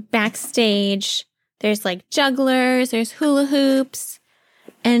around backstage. There's jugglers, there's hula hoops.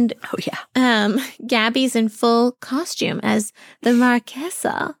 And Oh, yeah. Gabby's in full costume as the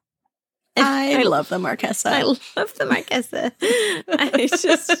Marquesa. I love the Marquesa. I love the Marquesa.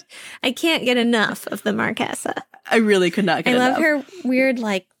 I can't get enough of the Marquesa. I really could not get I love enough. her weird,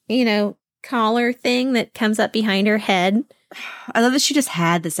 collar thing that comes up behind her head. I love that she just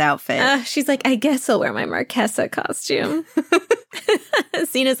had this outfit. She's like, I guess I'll wear my Marquesa costume.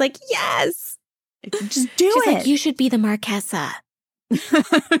 Cena's like, yes. Just do She's it. like, you should be the Marquesa.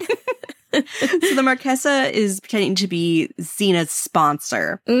 So the Marquesa is pretending to be Xena's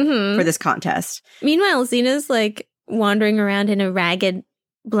sponsor Mm-hmm. for this contest. Meanwhile, Xena's wandering around in a ragged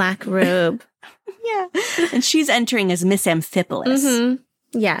black robe. Yeah. And she's entering as Miss Amphipolis.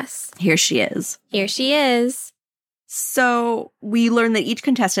 Mm-hmm. Yes. Here she is. Here she is. So we learn that each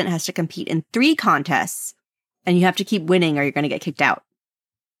contestant has to compete in 3 contests, and you have to keep winning or you're going to get kicked out.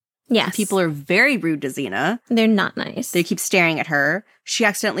 Yes. People are very rude to Xena. They're not nice. They keep staring at her. She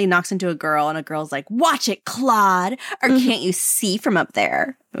accidentally knocks into a girl, and a girl's like, watch it, Claude, or can't you see from up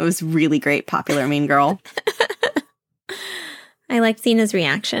there? It was really great, popular mean girl. I like Xena's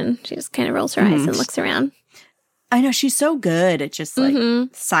reaction. She just kind of rolls her eyes and looks around. I know, she's so good at just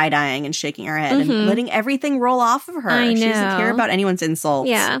side-eyeing and shaking her head and letting everything roll off of her. I She doesn't know. care about anyone's insults.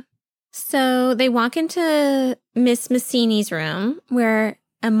 Yeah. So they walk into Miss Massini's room where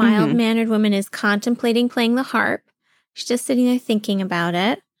a mild-mannered woman is contemplating playing the harp. She's just sitting there thinking about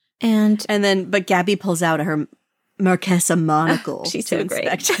it. And but Gabby pulls out her Marquesa monocle she's to so great.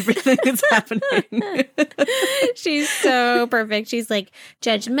 inspect everything that's happening. she's so perfect. She's like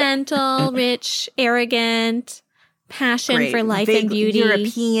judgmental, rich, arrogant, passion Great. for life and beauty.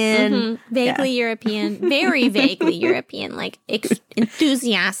 European. Vaguely European. Very vaguely European. Like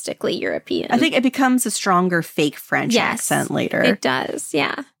enthusiastically European. I think it becomes a stronger fake French accent later. It does,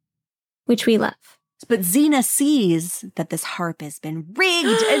 yeah. Which we love. But Xena sees that this harp has been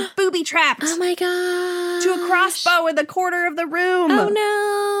rigged and booby-trapped Oh my god. to a crossbow in the corner of the room.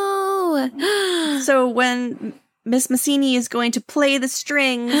 Oh no. So when Miss Massini is going to play the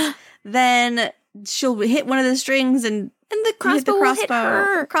strings, then she'll hit one of the strings and the crossbow will hit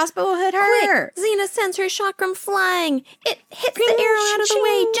her. Crossbow will hit her. Quick, Xena sends her chakram flying. It hits the arrow out of the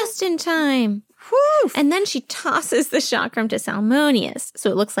way just in time. Whew. And then she tosses the chakram to Salmonius, so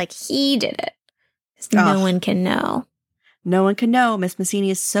it looks like he did it. No one can know. No one can know. Miss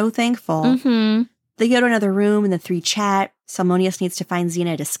Massini is so thankful. Mm-hmm. They go to another room and the three chat. Salmonius needs to find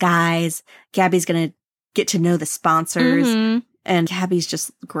Xena a disguise. Gabby's going to get to know the sponsors. Mm-hmm. And Gabby's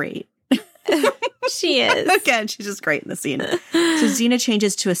just great. She is. Again, she's just great in the scene. So Xena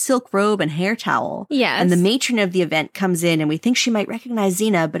changes to a silk robe and hair towel. Yes. And the matron of the event comes in and we think she might recognize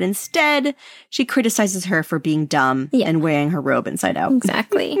Xena, but instead she criticizes her for being dumb and wearing her robe inside out.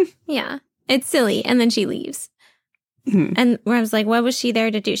 Exactly. Yeah. It's silly. And then she leaves. Mm-hmm. And where I was like, what was she there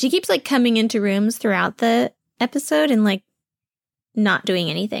to do? She keeps like coming into rooms throughout the episode and like not doing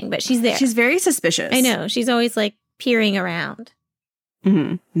anything, but she's there. She's very suspicious. I know. She's always like peering around.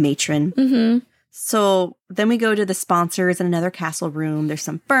 Mm-hmm. Matron. Mm-hmm. So then we go to the sponsors in another castle room. There's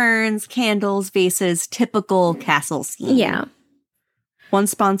some ferns, candles, vases, typical castle scene. Yeah. One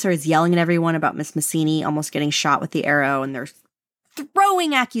sponsor is yelling at everyone about Miss Massini almost getting shot with the arrow, and they're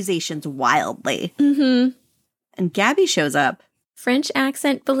throwing accusations wildly. Mm-hmm. And Gabby shows up. French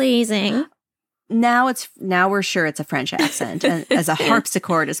accent blazing. Now we're sure it's a French accent, as a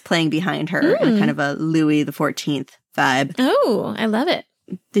harpsichord is playing behind her, in kind of a Louis XIV vibe. Oh, I love it.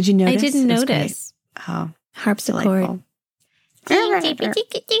 Did you notice? I didn't notice. Great. Oh, harpsichord.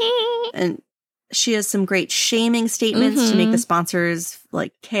 And she has some great shaming statements to make the sponsors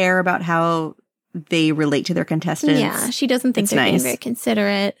like care about how they relate to their contestants. Yeah, she doesn't think they're being very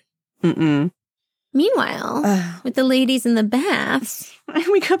considerate. Mm-mm. Meanwhile, with the ladies in the baths,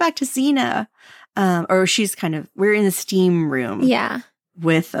 we go back to Xena. We're in the steam room. Yeah.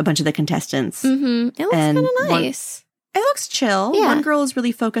 With a bunch of the contestants. Mm-hmm. It looks kind of nice. It looks chill. Yeah. One girl is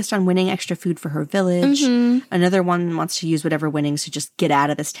really focused on winning extra food for her village. Mm-hmm. Another one wants to use whatever winnings to just get out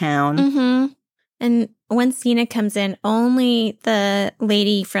of this town. Mm-hmm. And when Xena comes in, only the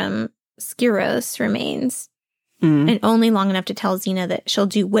lady from Skyros remains. And only long enough to tell Xena that she'll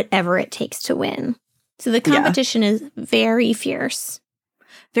do whatever it takes to win. So the competition is very fierce.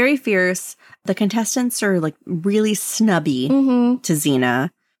 Very fierce. The contestants are like really snubby to Xena.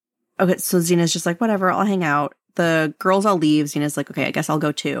 Okay, so Xena's just like, whatever, I'll hang out. The girls all leave. Xena's like, okay, I guess I'll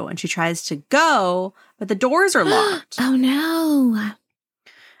go too. And she tries to go, but the doors are locked. Oh no.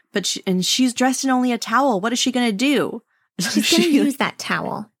 But she's dressed in only a towel. What is she going to do? She's going to use that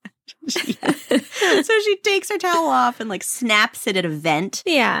towel. So she takes her towel off and like snaps it at a vent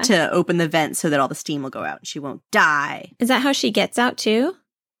to open the vent so that all the steam will go out and she won't die. Is that how she gets out too?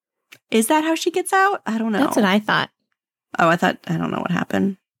 Is that how she gets out? I don't know. That's what I thought. Oh, I don't know what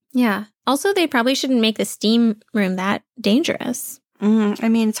happened. Yeah. Also, they probably shouldn't make the steam room that dangerous. I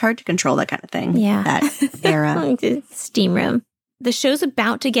mean, it's hard to control that kind of thing. Yeah. That era. Steam room. The show's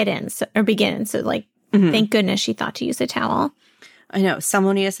about to begin. So like, thank goodness she thought to use a towel. I know.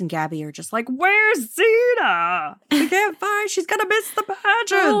 Salmonius and Gabby are just like, where's Xena? We can't find. She's going to miss the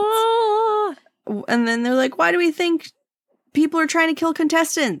pageant. Oh. And then they're like, why do we think people are trying to kill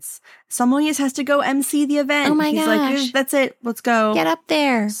contestants? Salmonius has to go MC the event. Oh my gosh. He's like, that's it. Let's go. Get up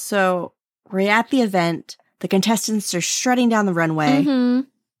there. So we're at the event. The contestants are strutting down the runway.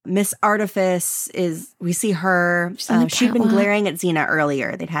 Miss Artifice we see her. She'd been glaring at Xena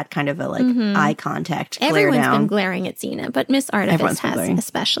earlier. They'd had kind of a eye contact. Everyone's been glaring at Xena, but Miss Artifice has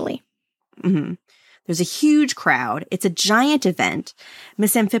especially. There's a huge crowd. It's a giant event.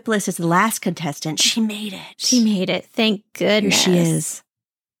 Miss Amphipolis is the last contestant. She made it. Thank goodness. Here she is.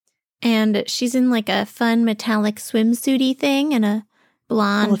 And she's in like a fun metallic swimsuity thing and a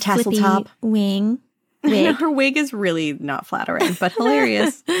blonde tassel flippy top wig. Her wig is really not flattering, but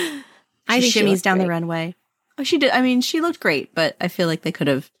hilarious. She shimmies down the runway. Oh, she did. I mean, she looked great, but I feel like they could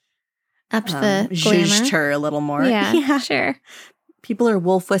have upped the zhuzhed glamour. her a little more. Yeah, sure. People are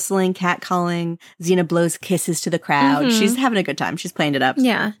wolf whistling, cat calling. Xena blows kisses to the crowd. She's having a good time. She's playing it up.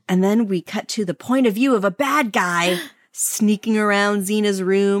 Yeah. And then we cut to the point of view of a bad guy sneaking around Xena's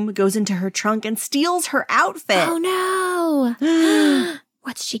room, goes into her trunk and steals her outfit. Oh no.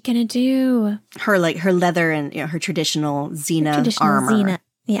 What's she gonna do? Her leather and her traditional Xena armor. Xena.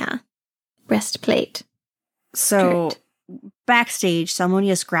 Yeah. Breastplate. So Correct. backstage,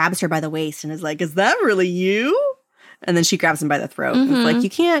 Salmonius grabs her by the waist and is like, "Is that really you?" And then she grabs him by the throat. Mm-hmm. It's like, you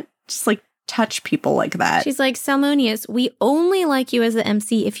can't just touch people like that. She's like, Salmonius, we only like you as the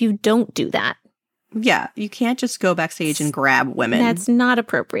MC if you don't do that. Yeah, you can't just go backstage and grab women. That's not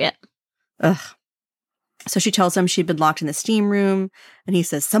appropriate. Ugh. So she tells him she'd been locked in the steam room, and he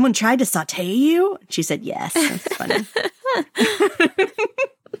says, "Someone tried to saute you?" And she said, "Yes." That's funny.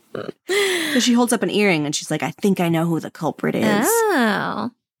 So she holds up an earring, and she's like, "I think I know who the culprit is."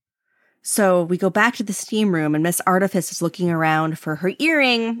 Oh. So we go back to the steam room, and Miss Artifice is looking around for her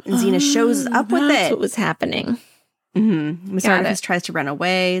earring, and Xena shows up with That's it. what was happening. Mm-hmm. Miss Artifice tries to run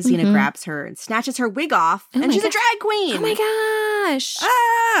away. Xena grabs her and snatches her wig off, and she's a drag queen. Oh my gosh.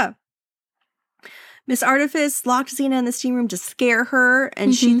 Ah! Miss Artifice locked Xena in the steam room to scare her,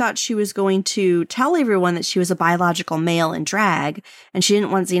 and she thought she was going to tell everyone that she was a biological male in drag, and she didn't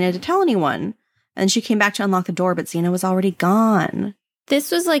want Xena to tell anyone. And she came back to unlock the door, but Xena was already gone.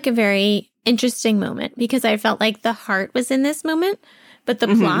 This was a very interesting moment because I felt like the heart was in this moment, but the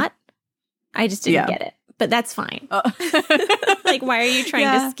plot, I just didn't get it. But that's fine. Why are you trying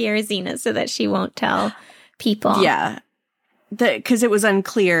to scare Xena so that she won't tell people? Yeah. Because it was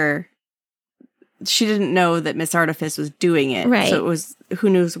unclear. She didn't know that Miss Artifice was doing it. Right. So it was, who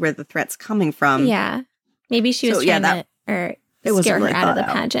knows where the threat's coming from. Yeah. Maybe she was trying to scare her out of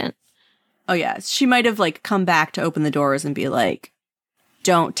the pageant. Oh, yeah. She might have come back to open the doors and be like,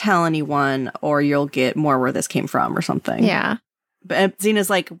 "Don't tell anyone or you'll get more where this came from," or something. Yeah. But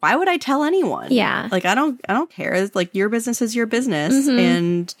Xena's like, "Why would I tell anyone?" Yeah. I don't care. It's your business is your business,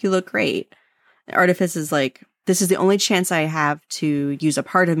 and you look great. Artifice is like, "This is the only chance I have to use a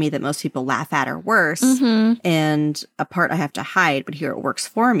part of me that most people laugh at or worse, and a part I have to hide, but here it works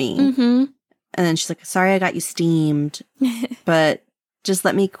for me." And then she's like, "Sorry I got you steamed, but just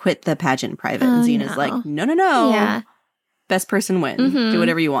let me quit the pageant in private." And Xena's like, No. Yeah. Best person wins. Do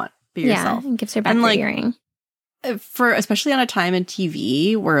whatever you want. Be yourself. Yeah, and gives her back the earring. For especially on a time in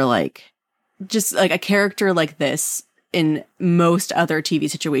TV where just a character like this in most other TV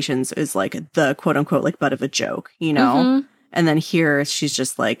situations is the quote unquote butt of a joke, And then here she's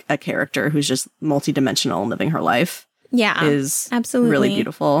just a character who's just multidimensional and living her life. Yeah. Is absolutely really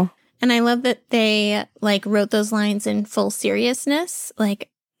beautiful. And I love that they wrote those lines in full seriousness,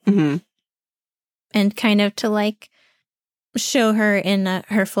 and kind of to show her in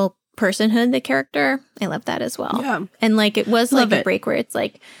her full personhood, the character. I love that as well. Yeah. And it was a break where it's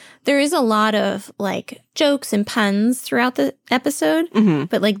there is a lot of jokes and puns throughout the episode,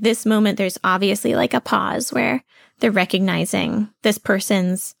 but this moment there's obviously a pause where they're recognizing this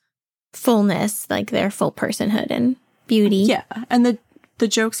person's fullness, their full personhood and beauty. Yeah. And the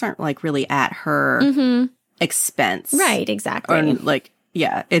jokes aren't really at her expense. Right, exactly. Or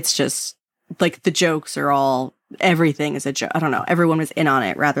it's just the jokes are all, everything is a joke. I don't know. Everyone was in on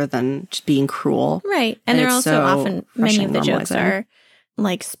it rather than just being cruel. Right. And they're also often, many of the jokes are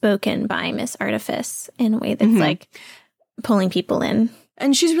spoken by Miss Artifice in a way that's pulling people in.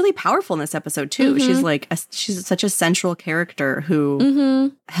 And she's really powerful in this episode too. She's she's such a central character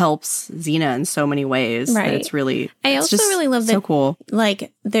who helps Xena in so many ways. Right. It's really, I also really love that. So cool.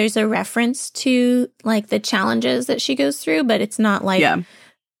 There's a reference to the challenges that she goes through, but it's not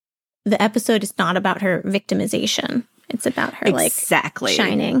the episode is not about her victimization. It's about her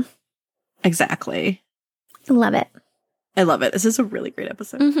shining. Exactly. Love it. I love it. This is a really great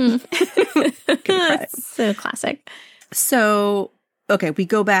episode. So classic. So, okay, we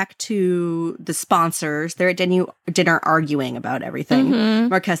go back to the sponsors. They're at dinner arguing about everything.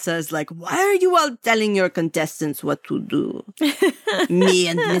 Marquesa is like, "Why are you all telling your contestants what to do? Me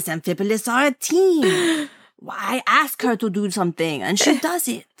and Miss Amphipolis are a team. Why ask her to do something and she does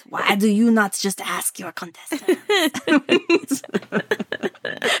it? Why do you not just ask your contestants?"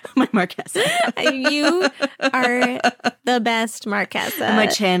 My Marquesa. You are the best Marquesa. Am I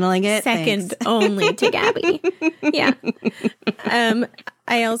channeling it? Second Thanks. only to Gabby. Yeah.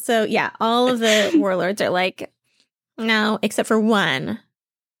 I also, all of the warlords are no, except for one,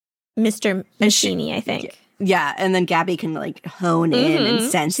 Mr. Machini, I think. Yeah, and then Gabby can hone in and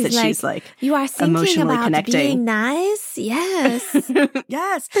sense that she's you are thinking emotionally about connecting. Being nice? Yes.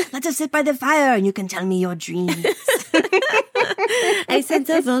 Yes. Let us sit by the fire and you can tell me your dreams. I sense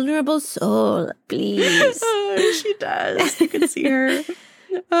a vulnerable soul, please. Oh, she does. You can see her.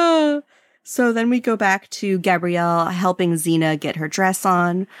 Oh. So then we go back to Gabrielle helping Xena get her dress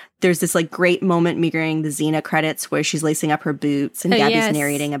on. There's this like great moment mirroring the Xena credits where she's lacing up her boots and Gabby's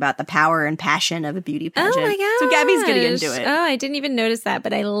narrating about the power and passion of a beauty pageant. Oh my gosh. So Gabby's getting into it. Oh, I didn't even notice that,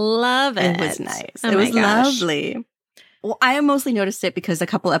 but I love it. It was nice. It was lovely. Well, I mostly noticed it because a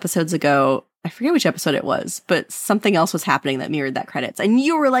couple episodes ago, I forget which episode it was, but something else was happening that mirrored that credits. And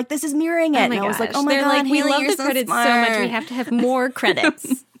you were like, this is mirroring it. Oh and I was like, oh my They're God, like, we Haley, love you're the so credits smart. so much. We have to have more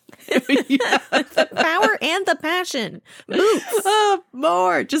credits. The power and the passion. Oops.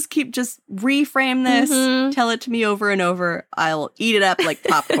 More. Just reframe this. Tell it to me over and over. I'll eat it up like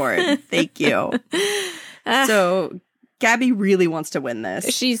popcorn. Thank you. So Gabby really wants to win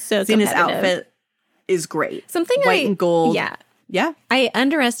this. She's so Xena's competitive. outfit is great. Something white and gold. Yeah. Yeah. I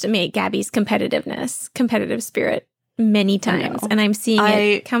underestimate Gabby's competitive spirit many times. And I'm seeing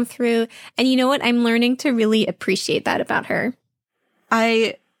it come through. And you know what? I'm learning to really appreciate that about her.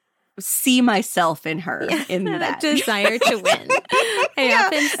 I see myself in her in that desire to win. I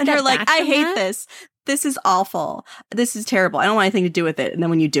often and her like, I hate that. this. This is awful. This is terrible. I don't want anything to do with it. And then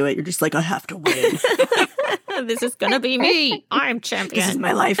when you do it, you're just like, I have to win. This is gonna be me. I'm champion. This is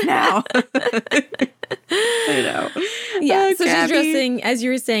my life now. I know. Yeah. So Gabby. she's dressing, as you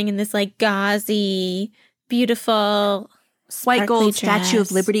were saying, in this like gauzy, beautiful white gold dress. Statue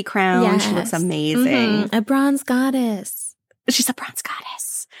of Liberty crown. Yes. She looks amazing. A bronze goddess. She's a bronze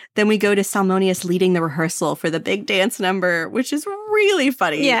goddess. Then we go to Salmonius leading the rehearsal for the big dance number, which is really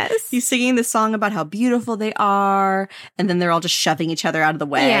funny. Yes. He's singing the song about how beautiful they are, and then they're all just shoving each other out of the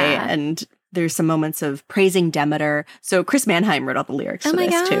way. Yeah. And there's some moments of praising Demeter. So Chris Mannheim wrote all the lyrics for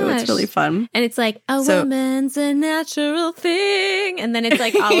this too. It's really fun. And it's like, a woman's a natural thing. And then it's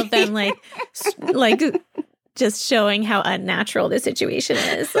like all of them like just showing how unnatural the situation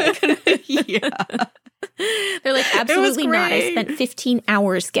is. Like, yeah. They're like, absolutely not. I spent 15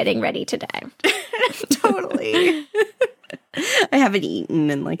 hours getting ready today. Totally. I haven't eaten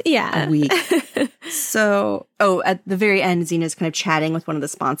in like a week. So, at the very end, Xena's kind of chatting with one of the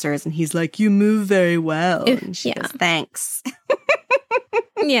sponsors, and he's like, you move very well. And she goes, thanks.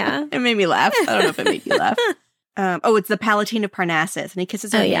 Yeah. It made me laugh. I don't know if it made you laugh. It's the Palatine of Parnassus, and he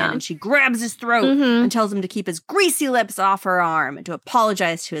kisses her hand, and she grabs his throat and tells him to keep his greasy lips off her arm and to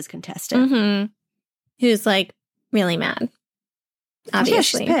apologize to his contestant. Who's like really mad.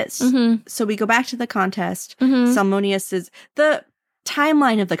 Obviously. Yeah, she's pissed. So we go back to the contest. Salmonius is... The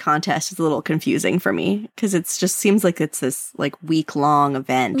timeline of the contest is a little confusing for me because it just seems like it's this like week-long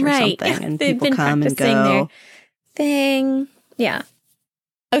event or something, and people come and go. Their thing. Yeah.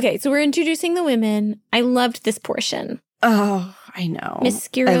 Okay, so we're introducing the women. I loved this portion. Oh, I know. Miss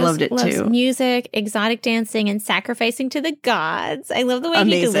Skiros I loved it loves too. music, exotic dancing, and sacrificing to the gods. I love the way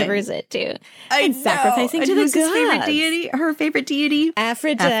he delivers it too. And sacrificing to the gods. His favorite deity? Her favorite deity?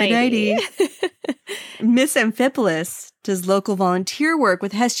 Aphrodite. Miss Amphipolis does local volunteer work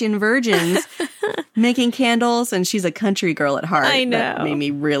with Hestian virgins, making candles, and she's a country girl at heart. I know. That made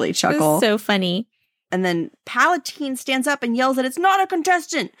me really chuckle. It was so funny. And then Palatine stands up and yells that it's not a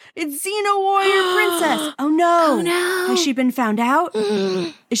contestant. It's Xena Warrior Princess. Oh no. Oh no. Has she been found out?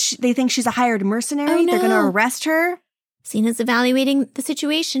 They think she's a hired mercenary. Oh, no. They're going to arrest her. Xena's evaluating the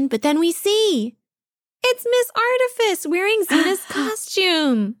situation, but then we see it's Miss Artifice wearing Xena's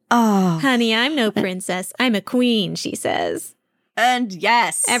costume. Oh. Honey, I'm no princess. I'm a queen, she says. And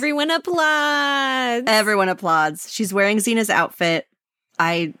yes. Everyone applauds. Everyone applauds. She's wearing Xena's outfit.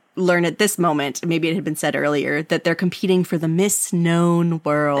 I learn at this moment, maybe it had been said earlier, that they're competing for the Miss Known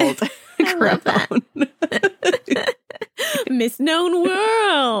World. I love that. Miss Known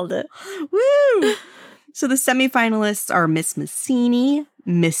World. Woo! So the semifinalists are Miss Messini,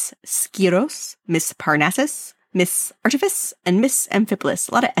 Miss Skiros, Miss Parnassus, Miss Artifice, and Miss Amphipolis.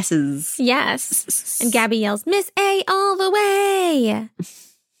 A lot of S's. Yes. And Gabby yells, Miss A all the way.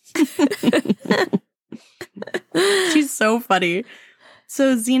 She's so funny.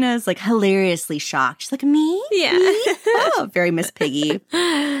 So Xena is like hilariously shocked. She's like, me? Yeah. Me? Oh, very Miss Piggy.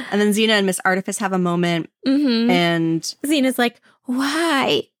 And then Xena and Miss Artifice have a moment. And Xena's like,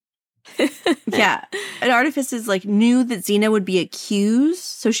 why? Yeah. And Artifice is like, knew that Xena would be accused,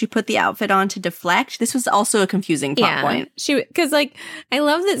 so she put the outfit on to deflect. This was also a confusing plot point. Because like, I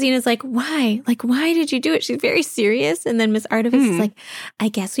love that Xena's like, why? Like, why did you do it? She's very serious. And then Miss Artifice is like, I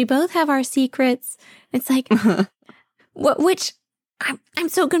guess we both have our secrets. It's like, which... I'm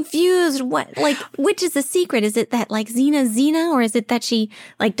so confused. Which is the secret? Is it that like Xena's Xena, or is it that she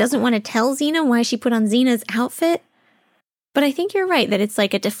like doesn't want to tell Xena why she put on Xena's outfit? But I think you're right that it's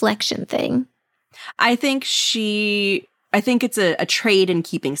like a deflection thing. I think it's a trade in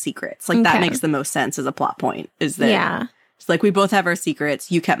keeping secrets. Like that makes the most sense as a plot point, is that She's like, we both have our secrets.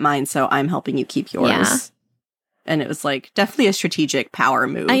 You kept mine, so I'm helping you keep yours. Yeah. And it was like definitely a strategic power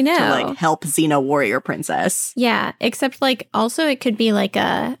move I know. to like help Xena warrior princess. Yeah, except like also it could be like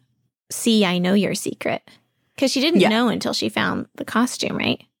a, see, I know your secret. Because she didn't know until she found the costume,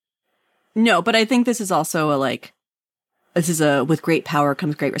 right? No, but I think this is also a like, this is a with great power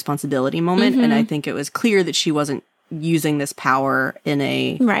comes great responsibility moment. And I think it was clear that she wasn't using this power in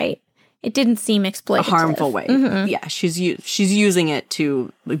a right. It didn't seem exploitative. a harmful way. Yeah, she's using it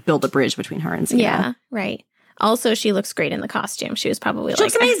to like, build a bridge between her and Xena. Yeah, right. Also, she looks great in the costume. She was probably she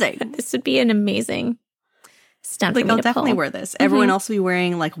like, looks amazing. This would be an amazing stunt like, for me I'll to definitely pull. wear this. Everyone else will be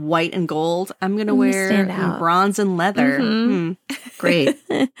wearing like white and gold. I'm going to wear stand out. bronze and leather. Great.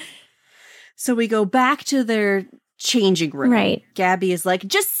 So we go back to their changing room. Right. Gabby is like,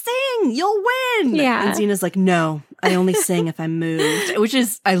 just sing, you'll win. Yeah. And Xena's like, no, I only sing if I'm moved, which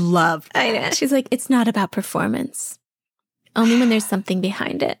is, I love that. I know. She's like, it's not about performance. Only when there's something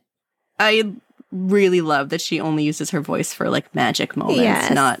behind it. I really love that she only uses her voice for like magic moments.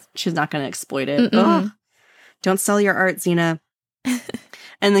 Yes. She's not going to exploit it. Ugh. Don't sell your art, Xena.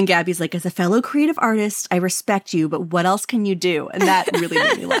 And then Gabby's like, as a fellow creative artist, I respect you, but what else can you do? And that really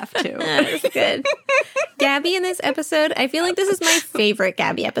made me laugh too. That's good. Gabby in this episode, I feel like this is my favorite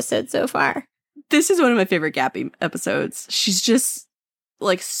Gabby episode so far. This is one of my favorite Gabby episodes. She's just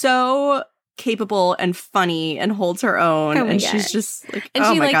like so capable and funny and holds her own. Oh my and God. she's just like, And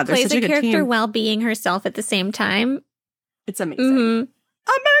oh she my like God, they're plays such a good character team. while being herself at the same time. It's amazing.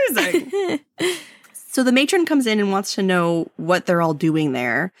 Amazing. So the matron comes in and wants to know what they're all doing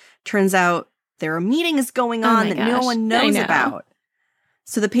there. Turns out there are meetings going on that no gosh. one knows about.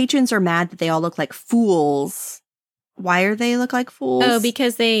 So the patrons are mad that they all look like fools. Why are they look like fools? Oh,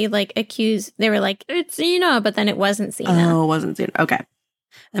 because they like they were like, it's Xena, but then it wasn't Xena. Oh, it wasn't Xena. Okay.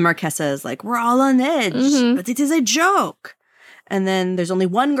 And Marquesa is like, we're all on edge, but it is a joke. And then there's only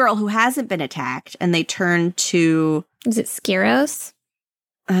one girl who hasn't been attacked, and they turn to... Is it Skiros?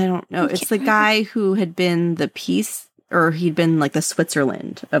 I don't know. It's the guy who had been the peace, or he'd been like the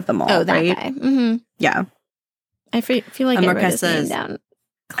Switzerland of them all, Oh, that right? guy. Mm-hmm. Yeah. I feel like And I wrote his Marquesa name is- down.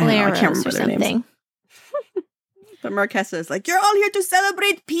 I know, I can't Claros remember or their names. something. But Marquesa is like, you're all here to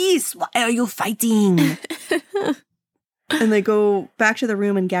celebrate peace. Why are you fighting? And they go back to the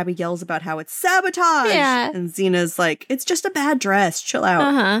room and Gabby yells about how it's sabotage. Yeah. And Xena's like, it's just a bad dress. Chill out.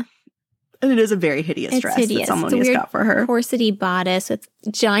 Uh-huh. And it is a very hideous It's dress hideous. that It's a Salmonia's weird got for her. Corsety bodice with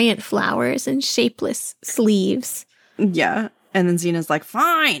giant flowers and shapeless sleeves. Yeah. And then Xena's like,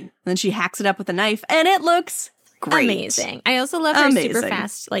 fine. And then she hacks it up with a knife and it looks great. Amazing. I also love her super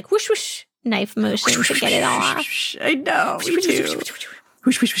fast, like whoosh whoosh knife motion to get it all off. I know. Me too.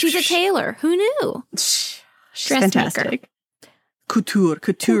 She's a tailor. Who knew? She's Dressmaker. fantastic. Couture.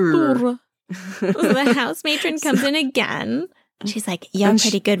 The house matron comes in again. She's like, you're And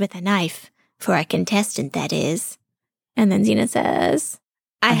pretty good with a knife. For a contestant, that is. And then Xena says,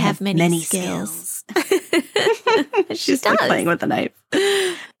 I have many skills. She She's does. like playing with the knife.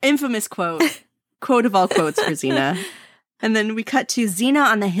 Infamous quote. Quote of all quotes for Xena. And then we cut to Xena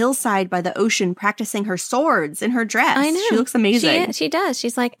on the hillside by the ocean practicing her swords in her dress. I know. She looks amazing. She does.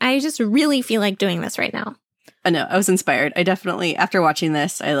 She's like, I just really feel like doing this right now. I know. I was inspired. I definitely, after watching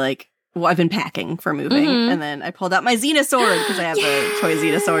this, I've been packing for moving. And then I pulled out my Xena sword because I have the toy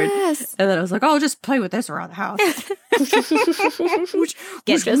Xena sword. Yes. And then I was like, oh, I'll just play with this around the house.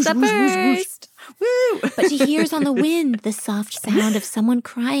 Get dressed up first. Woo! But she hears on the wind the soft sound of someone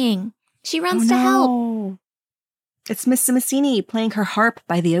crying. She runs to help. It's Miss Simicini playing her harp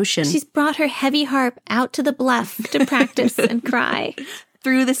by the ocean. She's brought her heavy harp out to the bluff to practice and cry.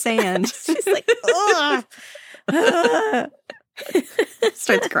 Through the sand. She's like, ugh.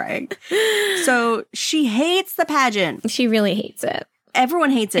 Starts crying. So she hates the pageant. She really hates it.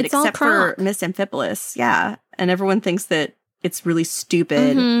 Everyone hates it It's all except for crock. Miss Amphipolis. Yeah. And everyone thinks that it's really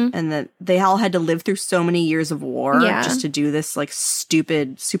stupid and that they all had to live through so many years of war just to do this like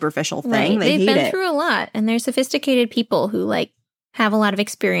stupid, superficial thing. Right. They They've hate been it. through a lot, and they're sophisticated people who like have a lot of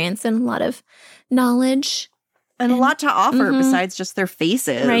experience and a lot of knowledge. And a lot to offer besides just their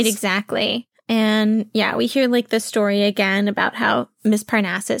faces. Right, exactly. And yeah, we hear like the story again about how Miss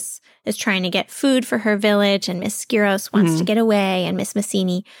Parnassus is trying to get food for her village and Miss Skiros wants to get away and Miss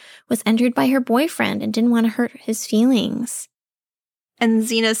Massini was entered by her boyfriend and didn't want to hurt his feelings. And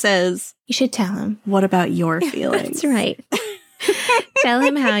Xena says, You should tell him. what about your feelings? That's right. Tell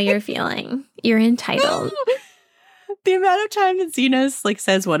him how you're feeling. You're entitled. The amount of time that Xena like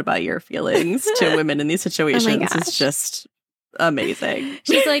says, what about your feelings to women in these situations gosh. is just amazing.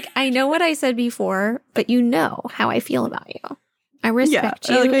 She's like, I know what I said before, but you know how I feel about you. I respect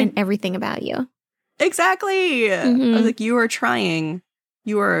Yeah, you like, and everything about you. Exactly. I was like, you are trying.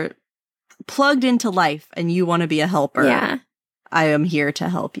 You are plugged into life and you want to be a helper. Yeah. I am here to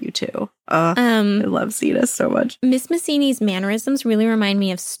help you too. I love Xena so much. Miss Massini's mannerisms really remind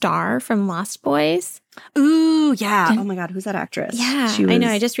me of Star from Lost Boys. Ooh, yeah. Oh my God, who's that actress? Yeah, I know.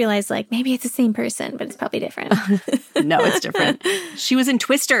 I just realized maybe it's the same person, but it's probably different. No, it's different. She was in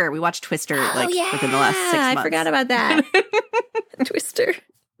Twister. We watched Twister within the last 6 months. I forgot about that. Twister.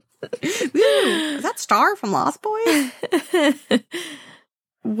 Ooh, is that Star from Lost Boys?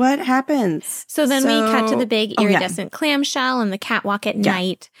 What happens? So then we cut to the big iridescent clamshell and the catwalk at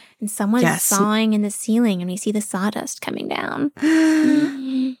night, and someone's sawing in the ceiling, and we see the sawdust coming down.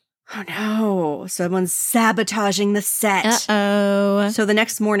 Oh no, someone's sabotaging the set. Uh-oh. So the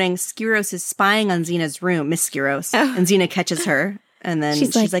next morning, Skiros is spying on Xena's room, Miss Skiros, and Xena catches her. And then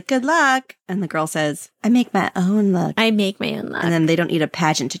she's like, good luck. And the girl says, I make my own luck. I make my own luck. And then they don't need a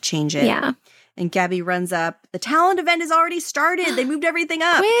pageant to change it. Yeah. And Gabby runs up. The talent event has already started. They moved everything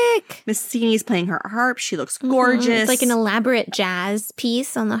up. Quick. Miss Sini's playing her harp. She looks gorgeous. It's like an elaborate jazz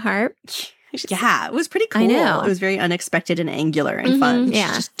piece on the harp. Yeah, it was pretty cool. I know. It was very unexpected and angular and fun. Yeah.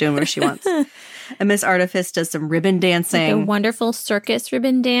 She's just doing what she wants. And Miss Artifice does some ribbon dancing. Like a wonderful circus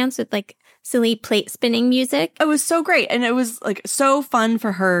ribbon dance with silly plate spinning music. It was so great. And it was so fun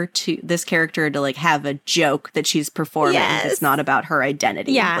for her this character to have a joke that she's performing. Yes. It's not about her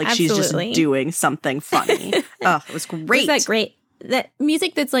identity. Yeah, she's absolutely. just doing something funny. Oh, it was great. Is that great? That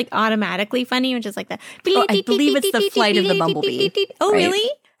music that's automatically funny, which is like that. Oh, I believe it's the Flight of the Bumblebee. Oh, right? Really?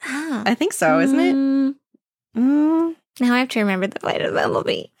 I think so, isn't it? Now I have to remember the Flight of the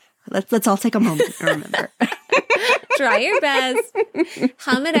Bumblebee. Let's all take a moment to remember. Try your best.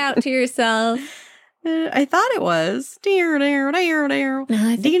 Hum it out to yourself. I thought it was. No,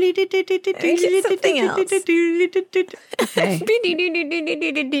 I think it's something else. Okay.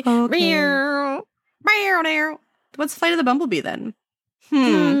 What's Flight of the Bumblebee then?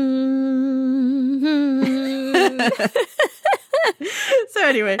 So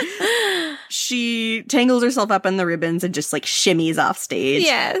anyway, she tangles herself up in the ribbons and just shimmies off stage.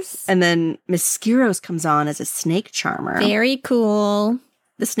 Yes. And then Miss Skiros comes on as a snake charmer. Very cool.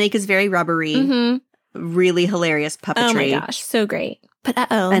 The snake is very rubbery. Really hilarious puppetry. Oh my gosh, so great. But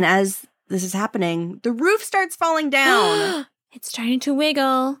And as this is happening, the roof starts falling down. It's starting to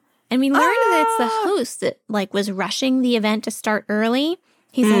wiggle. And we learned that it's the host that was rushing the event to start early.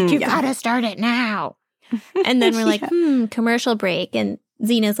 He's like, you gotta start it now. And then we're like, commercial break. And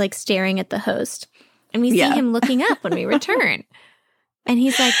Xena's staring at the host. And we see him looking up when we return. And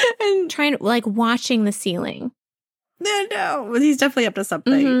he's trying to, watching the ceiling. No, he's definitely up to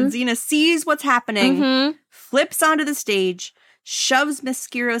something. Xena sees what's happening, flips onto the stage, shoves Miss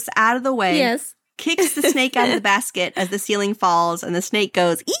Skiros out of the way, kicks the snake out of the basket as the ceiling falls, and the snake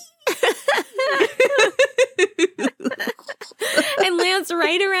goes, ee! And lands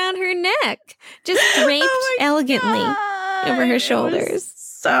right around her neck, just draped elegantly over her shoulders.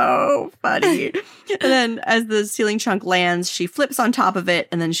 So funny. And then as the ceiling chunk lands, she flips on top of it,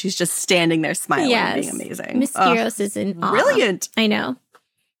 and then she's just standing there smiling, being amazing. Miss Skiros is in awe. Brilliant. I know.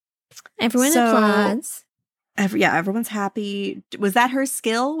 Everyone applauds. Everyone's happy. Was that her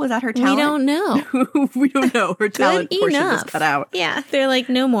skill? Was that her talent? We don't know. We don't know. Her talent portion was cut out. Yeah, they're like,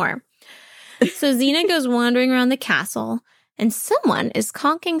 no more. So Xena goes wandering around the castle, and someone is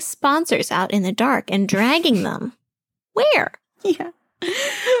conking sponsors out in the dark and dragging them. Where? Yeah.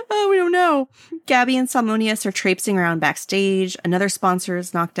 Oh, we don't know. Gabby and Salmonius are traipsing around backstage. Another sponsor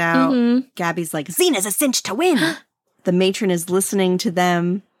is knocked out. Gabby's like, Xena's a cinch to win. The matron is listening to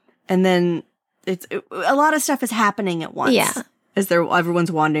them. And then a lot of stuff is happening at once. Yeah. As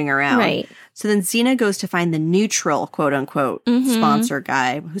everyone's wandering around. Right. So then Xena goes to find the neutral, quote unquote, sponsor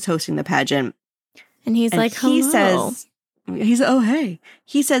guy who's hosting the pageant. And he's like, hello.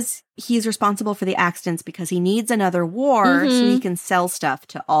 He says he's responsible for the accidents because he needs another war so he can sell stuff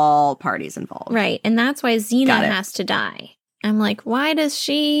to all parties involved. Right. And that's why Xena has to die. I'm like, why does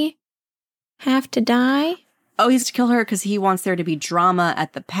she have to die? Oh, he's to kill her because he wants there to be drama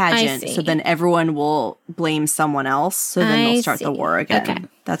at the pageant. So then everyone will blame someone else. So then they'll start the war again. Okay.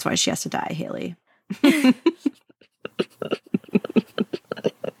 That's why she has to die, Haley.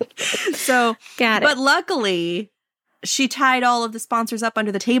 So, got it. But luckily, she tied all of the sponsors up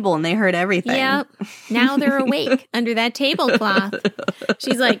under the table and they heard everything. Yep. Now they're awake under that tablecloth.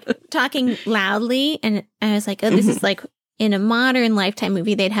 She's talking loudly. And I was like, oh, this is in a modern Lifetime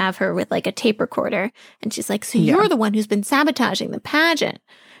movie, they'd have her with a tape recorder. And she's like, so you're the one who's been sabotaging the pageant.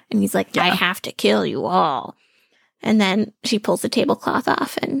 And he's like, I have to kill you all. And then she pulls the tablecloth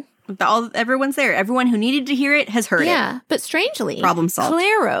off and everyone's there. Everyone who needed to hear it has heard it. Yeah, but strangely, problem solved.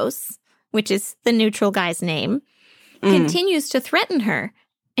 Claros which is the neutral guy's name, continues to threaten her,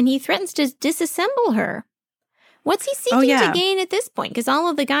 and he threatens to disassemble her. What's he seeking to gain at this point? Because all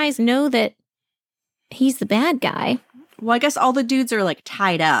of the guys know that he's the bad guy. Well, I guess all the dudes are like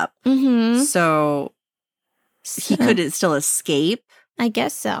tied up. So he could still escape. I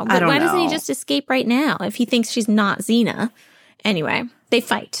guess so. But why doesn't he just escape right now if he thinks she's not Xena? Anyway, they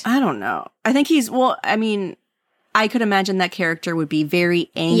fight. I don't know. I think I could imagine that character would be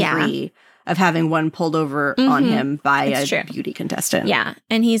very angry of having one pulled over on him by a beauty contestant. Yeah.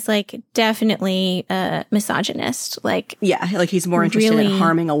 And he's like definitely a misogynist. Like, yeah, like he's more interested in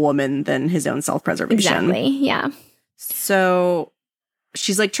harming a woman than his own self-preservation. Exactly. Yeah. So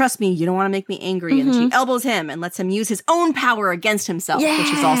she's like, trust me, you don't want to make me angry. And she elbows him and lets him use his own power against himself,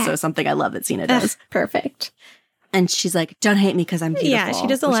 which is also something I love that Xena does. Perfect. And she's like, don't hate me because I'm beautiful. Yeah, she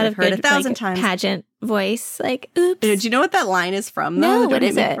does a lot of good 1,000 times. Pageant voice. Like, oops. Do you know what that line is from, No, though? what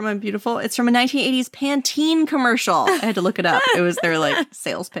is it? From I'm Beautiful? It's from a 1980s Pantene commercial. I had to look it up. It was their, like,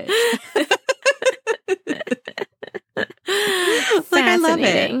 sales pitch. Like, I love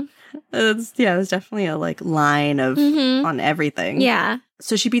it. It was definitely a, like, line of on everything. Yeah.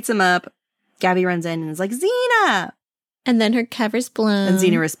 So she beats him up. Gabby runs in and is like, Xena! And then her cover's blown. And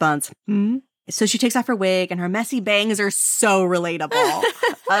Xena responds, So she takes off her wig, and her messy bangs are so relatable.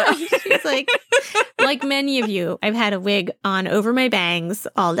 She's like many of you, I've had a wig on over my bangs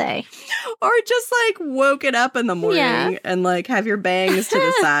all day. Or just, like, woken up in the morning and, like, have your bangs to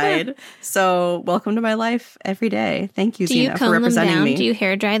the side. So welcome to my life every day. Thank you, Xena, for representing me. Do you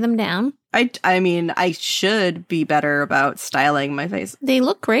hair dry them down? I mean, I should be better about styling my face. They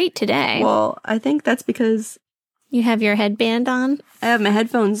look great today. Well, I think that's because... You have your headband on? I have my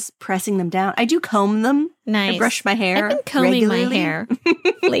headphones pressing them down. I do comb them. Nice. I brush my hair. I've been combing my hair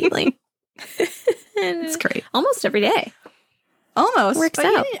lately. It's great. Almost every day. Almost. Works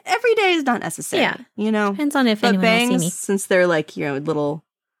out. Every day is not necessary. Yeah. You know? Depends on if anyone bangs, will see me. Since they're like, little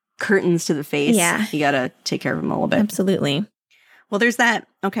curtains to the face, you gotta take care of them a little bit. Absolutely. Well, there's that.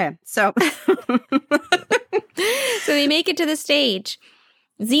 Okay. So. So they make it to the stage.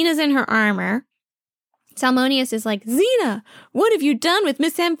 Xena's in her armor. Salmonius is like, Xena, what have you done with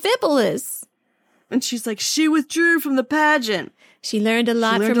Miss Amphipolis? And she's like, she withdrew from the pageant. She learned a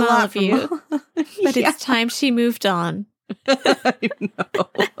lot from all of you. But it's time she moved on. I know.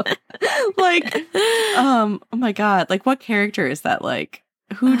 Like, oh my God. Like, what character is that? Like,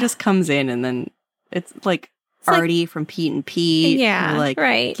 who just comes in and then it's like Artie from Pete and Pete? Yeah, or like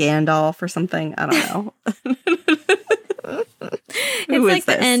Gandalf or something. I don't know. It's like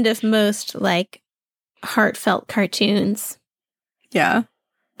the end of most, like, heartfelt cartoons. Yeah.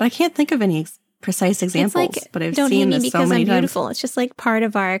 But I can't think of any precise examples. It's like, but I've don't seen hate me this so because many I'm times. beautiful. It's just like part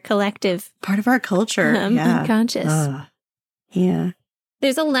of our collective. Part of our culture. Unconscious. Yeah.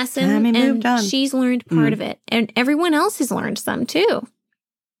 There's a lesson and she's learned part of it. And everyone else has learned some too.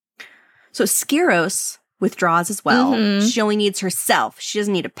 So Skiros withdraws as well. She only needs herself. She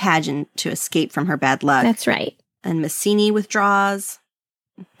doesn't need a pageant to escape from her bad luck. That's right. And Massini withdraws.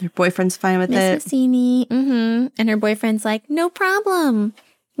 Her boyfriend's fine with it. Miss Massini. And her boyfriend's like, no problem.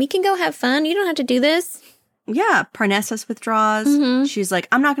 We can go have fun. You don't have to do this. Yeah. Parnassus withdraws. She's like,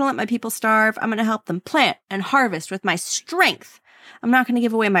 I'm not going to let my people starve. I'm going to help them plant and harvest with my strength. I'm not going to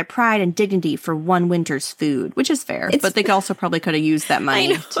give away my pride and dignity for one winter's food, which is fair. But they also probably could have used that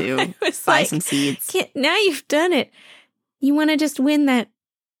money to buy some seeds. Now you've done it. You want to just win that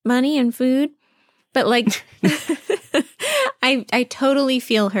money and food? But like, I totally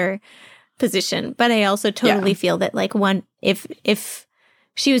feel her position, but I also totally feel that like if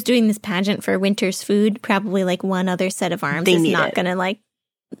she was doing this pageant for winter's food, probably like one other set of arms is not going to like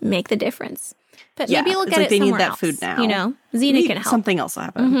make the difference. But maybe we'll get it they somewhere need that else, food now. You know, Xena can help. Something else will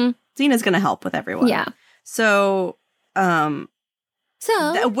happen. Xena's going to help with everyone. Yeah. So,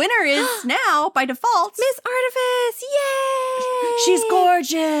 So the winner is now by default Miss Artifice. Yay! She's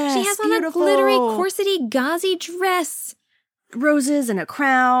gorgeous. She has on a glittery corsety gauzy dress. Roses and a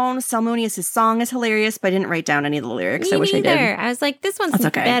crown. Salmonius' song is hilarious, but I didn't write down any of the lyrics. I wish I did. I was like, this one's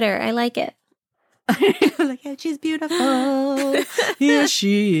better. I like it. I was like, yeah, she's beautiful. Here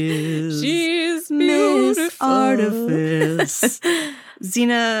she is. She's beautiful. Miss Artifice.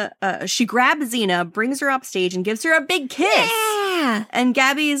 Xena, she grabs Xena, brings her upstage, and gives her a big kiss. Yeah. And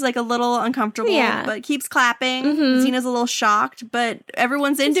Gabby is like a little uncomfortable, but keeps clapping. Xena's a little shocked, but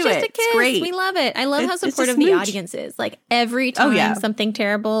everyone's into it. It's just a kiss. It's great. We love it. I love how supportive the audience is. Like every time something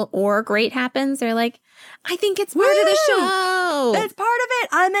terrible or great happens, they're like, I think it's part of the show. It's part of it.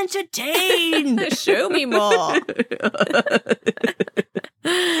 I'm entertained. Show me more.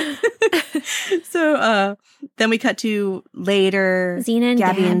 So Then we cut to later. Xena and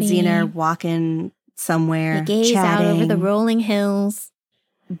Gabby and Gabby. Xena are walking somewhere, They gaze chatting. out over the rolling hills.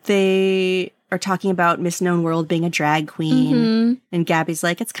 They are talking about Miss Known World being a drag queen. Mm-hmm. And Gabby's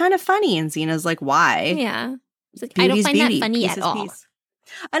like, it's kind of funny. And Xena's like, why? Yeah. It's like, I don't Beauty's find beauty. that funny Peace at is all. peace.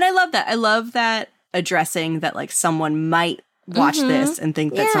 And I love that. I love that addressing that, like, someone might watch Mhm. this and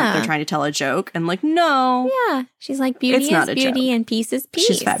think that Yeah. they're trying to tell a joke. And like, no. Yeah. She's like, beauty It's not is a beauty joke. and peace is peace.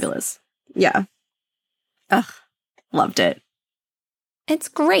 She's fabulous. Yeah. Ugh. Loved it. It's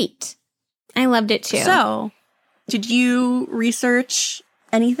great. I loved it too. So, did you research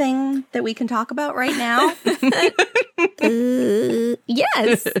anything that we can talk about right now?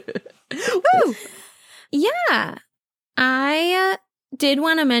 Yes. Woo! Yeah. I did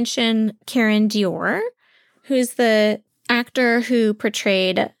want to mention Karen Dior, who's the actor who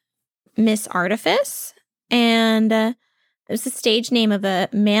portrayed Miss Artifice. And it was the stage name of a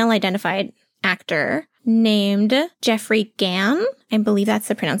male-identified actor named Jeffrey Gann. I believe that's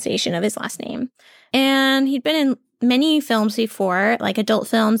the pronunciation of his last name. And he'd been in many films before, like adult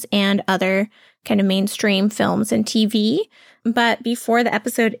films and other kind of mainstream films and TV. But before the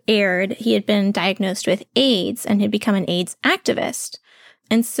episode aired, he had been diagnosed with AIDS and had become an AIDS activist.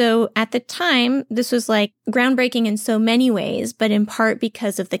 And so at the time, this was like groundbreaking in so many ways, but in part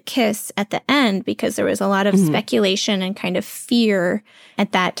because of the kiss at the end, because there was a lot of speculation and kind of fear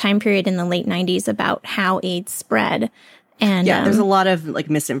at that time period in the late 90s about how AIDS spread. And Yeah, there's a lot of like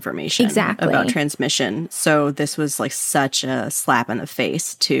misinformation Exactly. about transmission. So this was like such a slap in the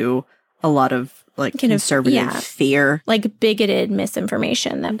face to a lot of like Kind of, conservative yeah. fear. like bigoted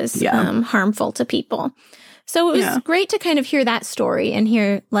misinformation that was Yeah. harmful to people. So it was Yeah. great to kind of hear that story and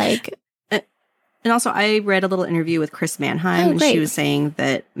hear like, And also, I read a little interview with Chris Mannheim, Oh, and great. she was saying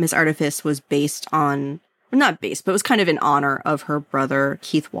that Miss Artifice was based on, well, not based, but it was kind of in honor of her brother,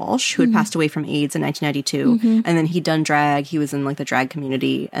 Keith Walsh, who had passed away from AIDS in 1992. And then he'd done drag. He was in like the drag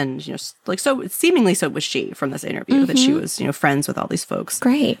community. And, you know, like, so seemingly so was she from this interview, that she was, you know, friends with all these folks.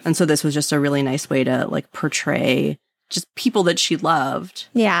 great. And so this was just a really nice way to like portray just people that she loved,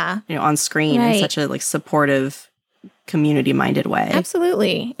 Yeah, you know, on screen in Right. such a like supportive, community-minded way.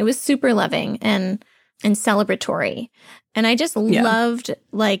 absolutely. It was super loving and celebratory. And I just Yeah. loved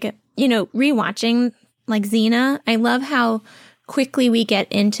like, you know, rewatching like Xena. I love how quickly we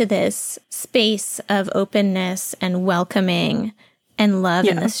get into this space of openness and welcoming and love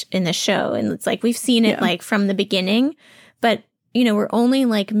Yeah. in the show. And it's like we've seen it Yeah. like from the beginning, but you know, we're only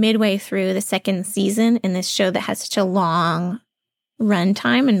like midway through the second season in this show that has such a long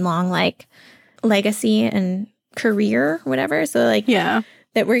runtime and long like legacy and career, whatever. So like Yeah.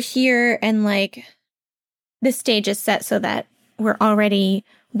 that we're here and like the stage is set so that we're already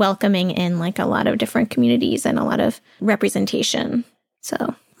welcoming in like a lot of different communities and a lot of representation.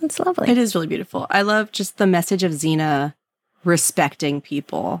 So it's lovely. It is really beautiful. I love just the message of Xena respecting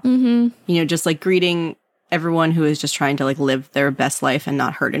people. Mm-hmm. You know, just like greeting everyone who is just trying to like live their best life and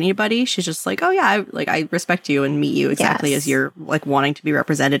not hurt anybody. She's just like, oh yeah, I respect you and meet you exactly Yes. as you're like wanting to be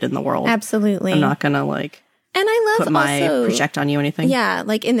represented in the world. Absolutely. I'm not gonna like And I love put my also, project on you or anything. yeah,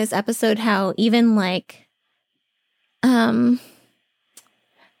 like in this episode, how even like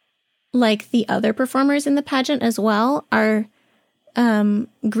the other performers in the pageant as well are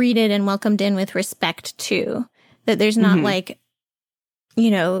greeted and welcomed in with respect too. That there's not Mhm. like,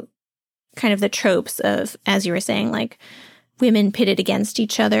 you know, kind of the tropes of, as you were saying, like women pitted against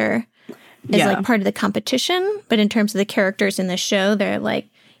each other as Yeah. like part of the competition. But in terms of the characters in the show, they're like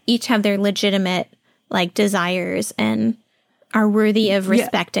each have their legitimate like desires and are worthy of Yeah.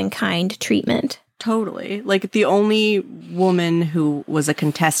 respect and kind treatment. Totally. Like the only woman who was a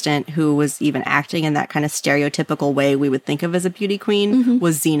contestant who was even acting in that kind of stereotypical way we would think of as a beauty queen Mhm.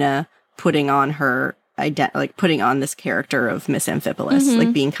 was Xena putting on her putting on this character of Miss Amphipolis,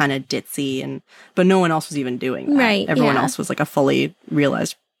 like being kind of ditzy but no one else was even doing that. Right, Everyone yeah. else was like a fully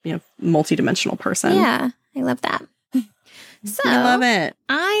realized, you know, multidimensional person. Yeah, I love that. So I love it.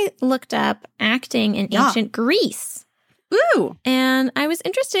 I looked up acting in Yeah. ancient Greece. Ooh. And I was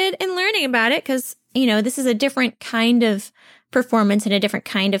interested in learning about it because, you know, this is a different kind of performance and a different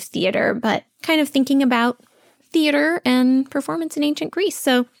kind of theater, but kind of thinking about theater and performance in ancient Greece.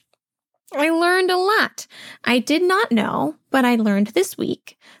 So I learned a lot. I did not know, but I learned this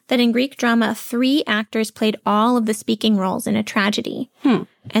week that in Greek drama, 3 actors played all of the speaking roles in a tragedy.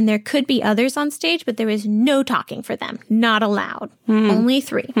 And there could be others on stage, but there was no talking for them. Not allowed. Only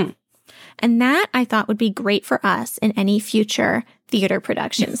 3. And that I thought would be great for us in any future theater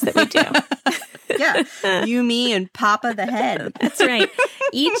productions that we do. Yeah. You, me, and Papa the head. That's right.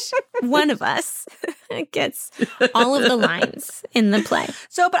 Each one of us gets all of the lines in the play.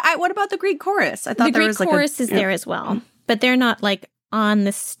 So, but what about the Greek chorus? I thought the there Greek was like chorus is there as well, but they're not like on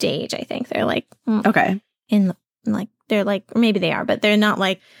the stage. I think they're like okay, in like they're like, or maybe they are, but they're not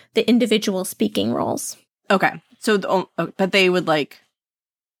like the individual speaking roles. Okay, so but they would like,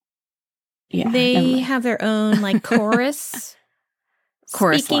 yeah, they have their own like chorus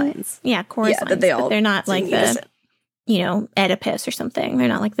lines. Yeah, chorus lines. But they're not like the Oedipus or something. They're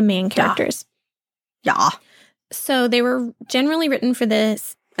not like the main characters. Yeah. So they were generally written for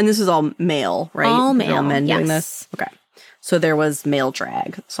this. And this is all male, right? All male, all men doing yes. this? Okay. So there was male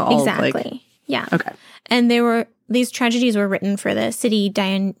drag. So all exactly. Yeah. Okay. And these tragedies were written for the city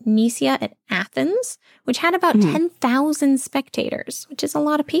Dionysia at Athens, which had about 10,000 spectators, which is a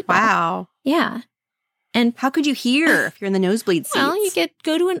lot of people. Wow. Yeah. And how could you hear if you're in the nosebleed seats? Well, you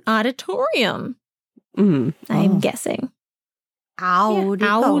go to an auditorium. I'm guessing.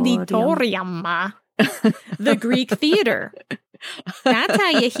 Auditorium. The Greek theater. That's how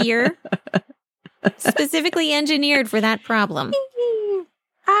you hear. Specifically engineered for that problem.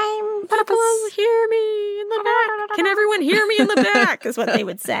 People hear me in the back. Can everyone hear me in the back? Is what they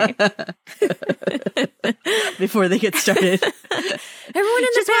would say. Before they get started. Everyone in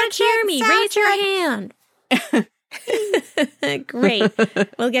the back hear me. Raise your hand. Great.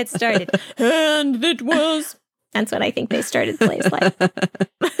 We'll get started. And it was. That's what I think they started plays like.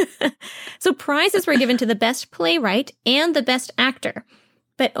 So prizes were given to the best playwright and the best actor.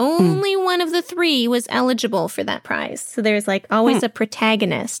 But only one of the three was eligible for that prize. So there's like always a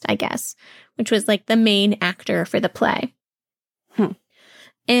protagonist, I guess, which was like the main actor for the play.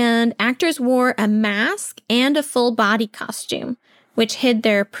 And actors wore a mask and a full body costume, which hid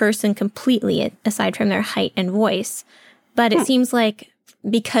their person completely aside from their height and voice. But it seems like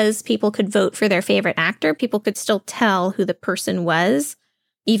because people could vote for their favorite actor, people could still tell who the person was,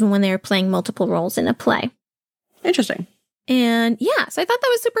 even when they were playing multiple roles in a play. Interesting. And yeah, so I thought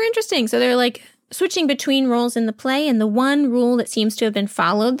that was super interesting. So they're like switching between roles in the play. And the one rule that seems to have been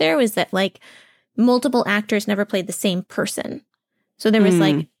followed there was that like multiple actors never played the same person. So there was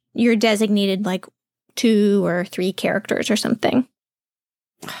like, you're designated like 2 or 3 characters or something.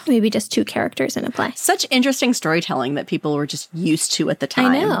 Maybe just 2 characters in a play. Such interesting storytelling that people were just used to at the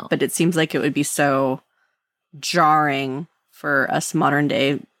time. I know. But it seems like it would be so jarring for us modern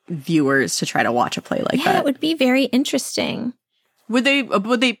day viewers to try to watch a play like that. Yeah, it would be very interesting. Would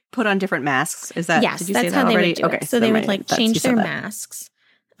they put on different masks? Is that, yes, did you that's say that how already? they would do it. So they would like change their masks.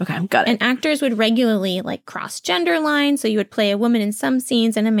 Okay, got it. And actors would regularly like cross gender lines. So you would play a woman in some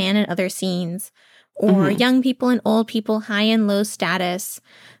scenes and a man in other scenes, or young people and old people, high and low status.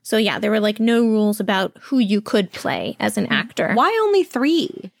 So yeah, there were like no rules about who you could play as an actor. Why only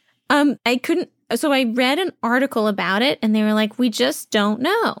 3? So I read an article about it and they were like, we just don't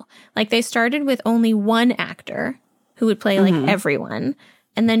know. Like they started with only 1 actor who would play like everyone,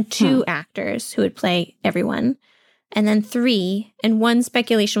 and then 2 actors who would play everyone, and then 3. And one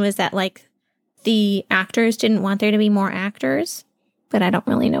speculation was that like the actors didn't want there to be more actors, but I don't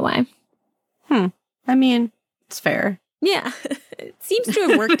really know why. I mean, it's fair. Yeah, it seems to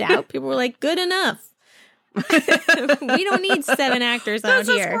have worked out. People were like, good enough. We don't need 7 actors out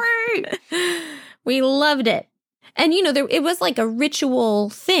here. This is great. We loved it. And, it was like a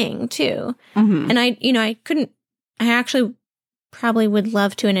ritual thing, too. And I actually probably would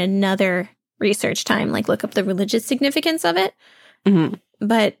love to in another research time, like look up the religious significance of it.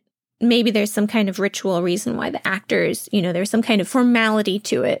 But maybe there's some kind of ritual reason why the actors, there's some kind of formality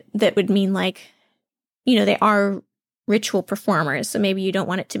to it that would mean like, they are ritual performers. So maybe you don't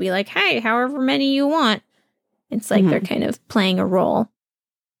want it to be like, hey, however many you want. It's like they're kind of playing a role.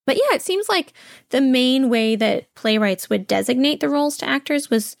 But yeah, it seems like the main way that playwrights would designate the roles to actors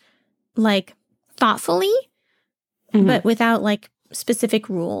was like thoughtfully, but without like specific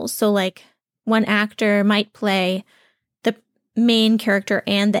rules. So like one actor might play the main character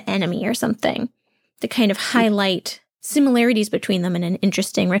and the enemy or something to kind of highlight similarities between them in an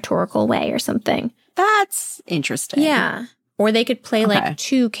interesting rhetorical way or something. That's interesting. Yeah. Or they could play like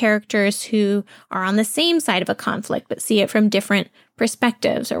 2 characters who are on the same side of a conflict, but see it from different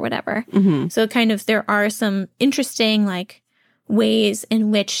perspectives or whatever. So kind of there are some interesting like ways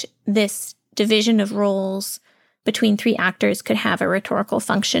in which this division of roles between 3 actors could have a rhetorical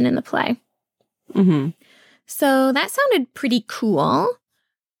function in the play. So that sounded pretty cool.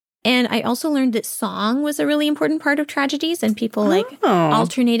 And I also learned that song was a really important part of tragedies, and people like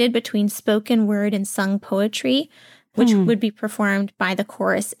alternated between spoken word and sung poetry, which would be performed by the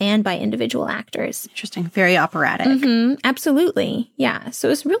chorus and by individual actors. Interesting. Very operatic. Absolutely. Yeah. So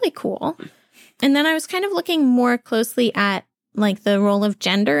it was really cool. And then I was kind of looking more closely at like the role of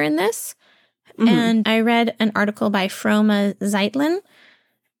gender in this. Mm-hmm. And I read an article by Froma Zeitlin,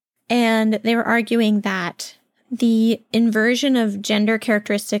 and they were arguing that the inversion of gender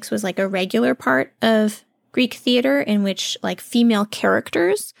characteristics was like a regular part of Greek theater, in which like female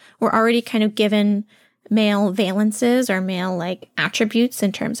characters were already kind of given male valences or male like attributes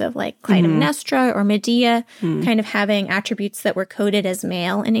in terms of like Clytemnestra or Medea kind of having attributes that were coded as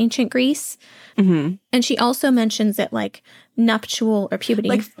male in ancient Greece. Mm-hmm. And she also mentions that like nuptial or puberty.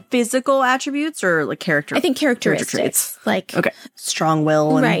 Like physical attributes or like character? I think characteristics. Like, okay. Strong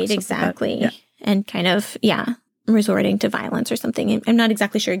will. And right, exactly. Like yeah. And kind of, resorting to violence or something. I'm not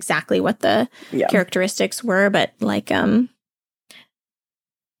exactly sure exactly what the characteristics were, but like, kind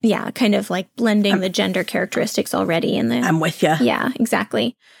of like blending the gender characteristics already in there. I'm with you. Yeah,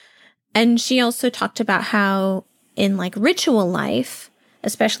 exactly. And she also talked about how in like ritual life,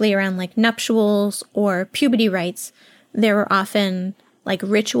 especially around like nuptials or puberty rites, there were often like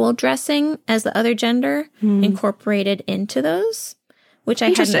ritual dressing as the other gender incorporated into those, which I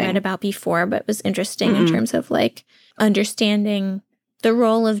hadn't read about before, but was interesting in terms of like understanding the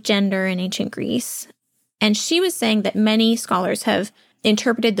role of gender in ancient Greece. And she was saying that many scholars have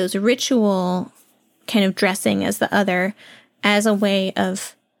interpreted those ritual kind of dressing as the other as a way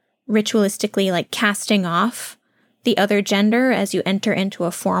of ritualistically like casting off the other gender as you enter into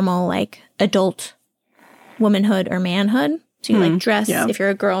a formal like adult womanhood or manhood. So you like dress, if you're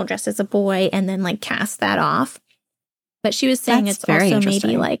a girl, dress as a boy, and then like cast that off. But she was saying it's also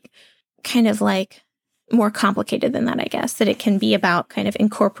maybe like kind of like more complicated than that, I guess, that it can be about kind of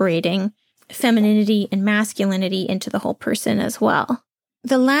incorporating femininity and masculinity into the whole person as well.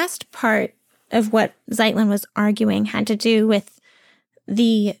 The last part of what Zeitlin was arguing had to do with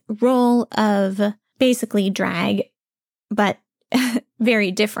the role of basically drag, but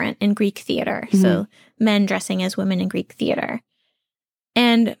very different in Greek theater. Mm-hmm. So men dressing as women in Greek theater.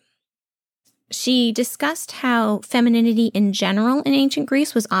 And she discussed how femininity in general in ancient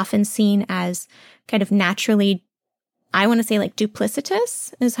Greece was often seen as kind of naturally, I want to say like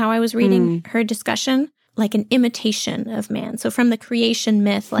duplicitous is how I was reading her discussion, like an imitation of man. So from the creation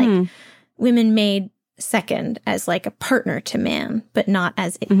myth, like women made second as like a partner to man, but not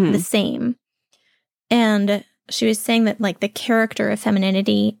as the same. And she was saying that like the character of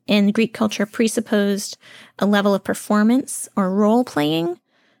femininity in Greek culture presupposed a level of performance or role playing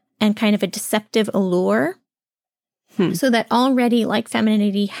and kind of a deceptive allure. So that already like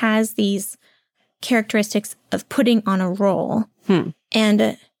femininity has these characteristics of putting on a role.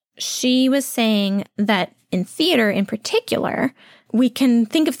 And she was saying that in theater in particular, we can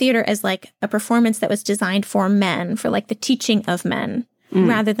think of theater as like a performance that was designed for men, for like the teaching of men,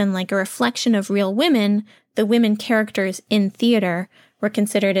 rather than like a reflection of real women. The women characters in theater were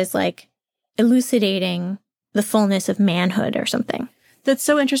considered as like elucidating the fullness of manhood or something. That's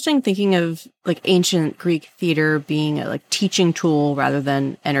so interesting, thinking of like ancient Greek theater being a like teaching tool rather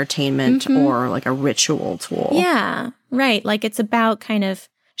than entertainment or like a ritual tool. Yeah, right. Like it's about kind of,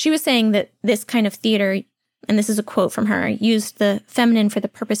 she was saying that this kind of theater, and this is a quote from her, used the feminine for the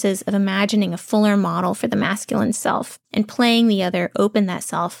purposes of imagining a fuller model for the masculine self, and playing the other opened that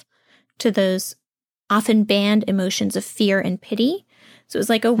self to those often banned emotions of fear and pity. So it was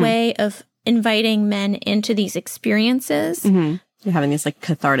like a way of inviting men into these experiences. You're having these like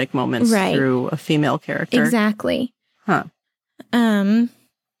cathartic moments through a female character. Exactly. Huh.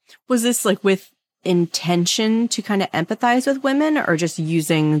 Was this like with intention to kind of empathize with women, or just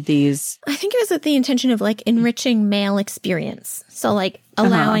using these? I think it was with the intention of like enriching male experience. So like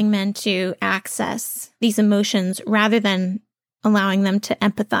allowing men to access these emotions rather than allowing them to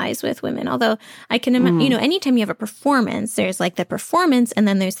empathize with women. Although I can imagine, you know, anytime you have a performance, there's like the performance and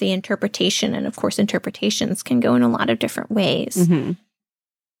then there's the interpretation. And of course, interpretations can go in a lot of different ways.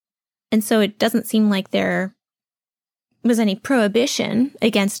 And so it doesn't seem like there was any prohibition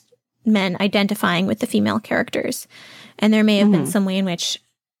against men identifying with the female characters. And there may have been some way in which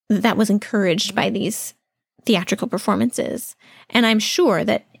that was encouraged by these theatrical performances. And I'm sure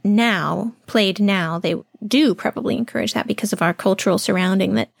that now, played now, they do probably encourage that because of our cultural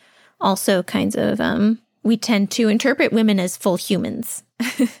surrounding that also kinds of, we tend to interpret women as full humans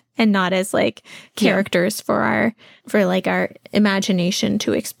and not as like characters for our imagination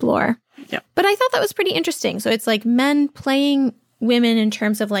to explore. Yeah. But I thought that was pretty interesting. So it's like men playing women in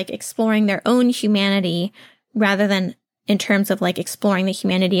terms of like exploring their own humanity rather than in terms of like exploring the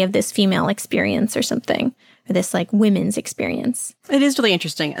humanity of this female experience or something, or this like women's experience. It is really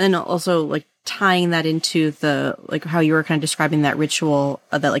interesting. And then also like tying that into the, like how you were kind of describing that ritual,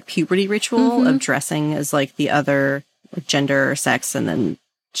 that like puberty ritual of dressing as like the other like, gender or sex, and then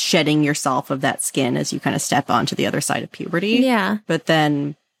shedding yourself of that skin as you kind of step onto the other side of puberty. Yeah. But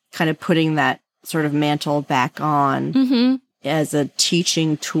then kind of putting that sort of mantle back on as a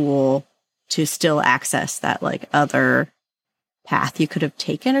teaching tool to still access that like other path you could have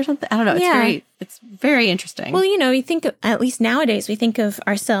taken or something. I don't know. It's very interesting. Well, you think, at least nowadays, we think of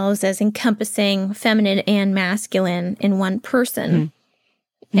ourselves as encompassing feminine and masculine in one person.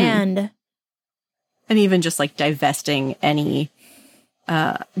 And even just like divesting any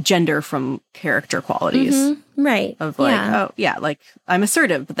gender from character qualities. Right. Of like, like I'm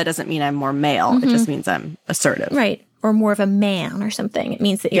assertive, but that doesn't mean I'm more male. It just means I'm assertive. Right. Or more of a man or something. It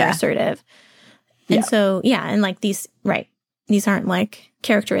means that you're assertive. And so, and like these aren't like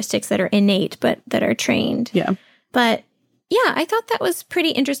characteristics that are innate, but that are trained. Yeah. But I thought that was pretty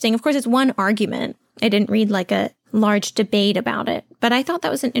interesting. Of course, it's one argument. I didn't read like a large debate about it, but I thought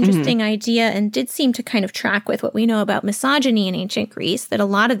that was an interesting idea and did seem to kind of track with what we know about misogyny in ancient Greece, that a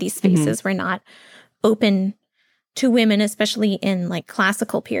lot of these spaces were not open to women, especially in like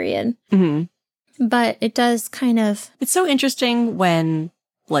classical period. But it does kind of... It's so interesting when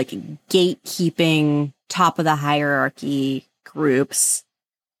like gatekeeping, top of the hierarchy groups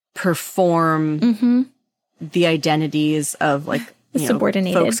perform the identities of like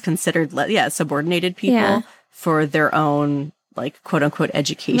subordinated folks considered subordinated people for their own like quote unquote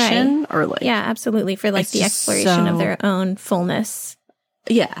education or like absolutely, for like the exploration of their own fullness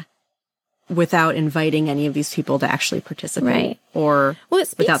without inviting any of these people to actually participate or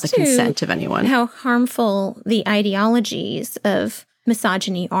without the consent of anyone. How harmful the ideologies of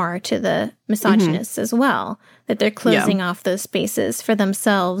misogyny are to the misogynists as well, that they're closing off those spaces for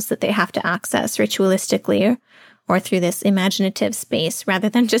themselves that they have to access ritualistically or through this imaginative space, rather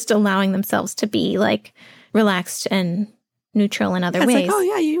than just allowing themselves to be like relaxed and neutral in other ways. It's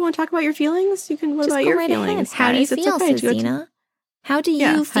like, you want to talk about your feelings? You can. What about your feelings? How do you feel, Zena? How do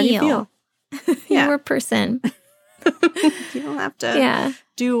you feel? You're a person. You don't have to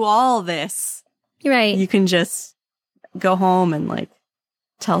do all this. Right. You can just go home and like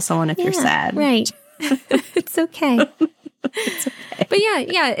tell someone if you're sad. Right. It's okay. It's okay. But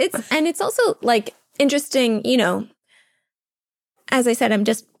it's also like interesting, as I said, I'm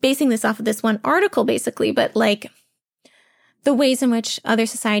just basing this off of this one article basically, but like the ways in which other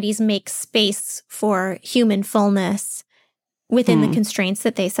societies make space for human fullness within the constraints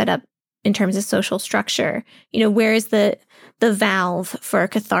that they set up in terms of social structure. Where is the valve for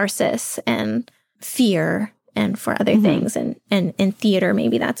catharsis and fear and for other things, and in theater,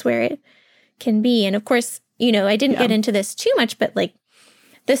 maybe that's where it can be. And of course, I didn't get into this too much, but like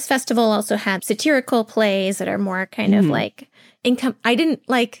this festival also had satirical plays that are more kind of like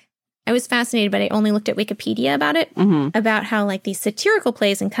I was fascinated, but I only looked at Wikipedia about it, about how like these satirical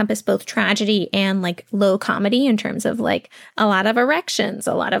plays encompass both tragedy and like low comedy in terms of like a lot of erections,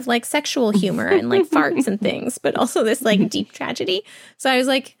 a lot of like sexual humor and like farts and things, but also this like deep tragedy. So I was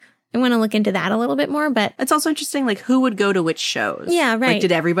like, I want to look into that a little bit more, but... It's also interesting, like, who would go to which shows? Yeah, right. Like,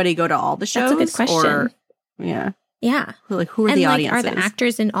 did everybody go to all the shows? That's a good question. Or, yeah. Like, who are the audiences? Are the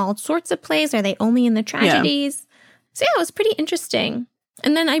actors in all sorts of plays? Are they only in the tragedies? So, it was pretty interesting.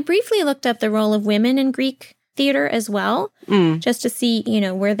 And then I briefly looked up the role of women in Greek theater as well, just to see,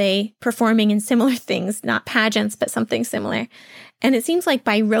 were they performing in similar things, not pageants, but something similar. And it seems like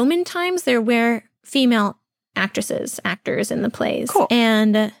by Roman times, there were female actors in the plays. Cool.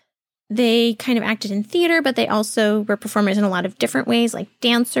 And they kind of acted in theater, but they also were performers in a lot of different ways, like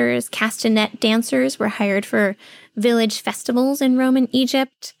dancers. Castanet dancers were hired for village festivals in Roman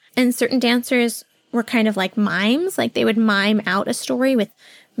Egypt. And certain dancers were kind of like mimes, like they would mime out a story with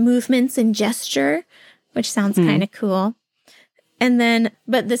movements and gesture, which sounds kind of cool. And then,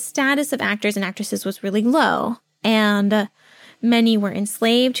 but the status of actors and actresses was really low. And many were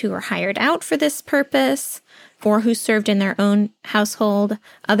enslaved who were hired out for this purpose, or who served in their own household.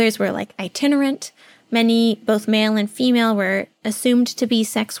 Others were like itinerant. Many, both male and female, were assumed to be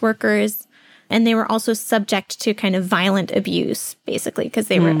sex workers. And they were also subject to kind of violent abuse, basically, because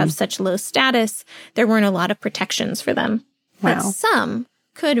they were of such low status. There weren't a lot of protections for them. Wow. But some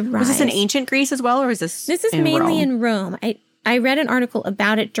could rise. Was this in ancient Greece as well, or is this This is mainly in Rome. I read an article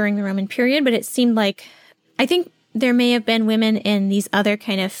about it during the Roman period, but it seemed like, I think there may have been women in these other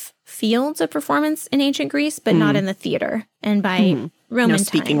kind of fields of performance in ancient Greece, but not in the theater. And by Roman times.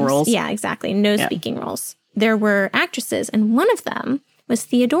 No speaking roles. Yeah, exactly. No speaking roles. There were actresses, and one of them was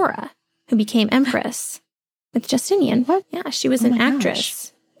Theodora, who became empress with Justinian. What? Yeah, she was an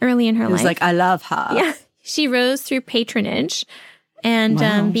actress early in her life. It was like, I love her. Yeah. She rose through patronage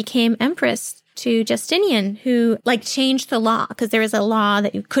and became empress to Justinian, who like changed the law because there was a law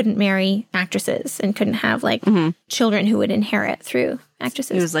that you couldn't marry actresses and couldn't have like children who would inherit through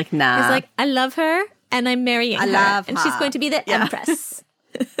actresses. He was like, nah. He's like, I love her and I'm marrying her. Love and her. she's going to be the empress.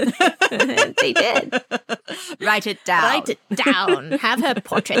 They did. Write it down. Write it down. Have her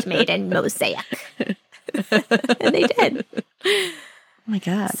portrait made in mosaic. And they did. Oh my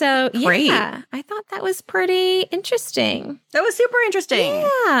God. So, Great. yeah, I thought that was pretty interesting. That was super interesting.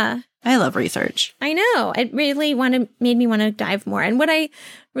 Yeah. I love research. I know. It really made me want to dive more. And what I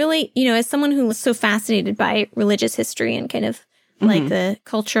really, as someone who was so fascinated by religious history and kind of like the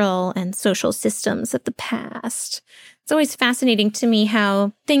cultural and social systems of the past, it's always fascinating to me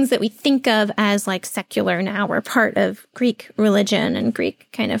how things that we think of as like secular now were part of Greek religion and Greek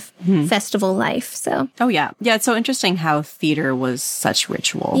kind of festival life. So, Oh, yeah. Yeah, it's so interesting how theater was such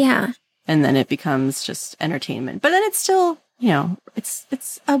ritual. yeah. And then it becomes just entertainment. But then it's still,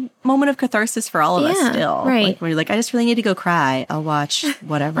 it's a moment of catharsis for all of us Yeah, still. right. Like, when you're like, I just really need to go cry. I'll watch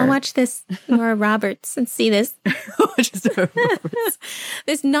whatever. I'll watch this Nora Roberts and see this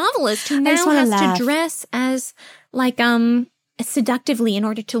this novelist who just now wanna has laugh. to dress as like seductively in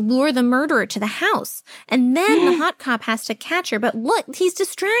order to lure the murderer to the house. And then the hot cop has to catch her. But look, he's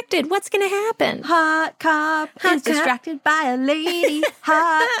distracted. What's going to happen? Hot cop Hot is cop. distracted by a lady.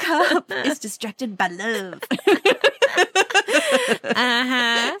 Hot cop is distracted by love.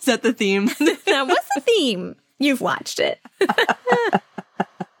 Uh-huh. Is that the theme? Now, what's the theme? You've watched it.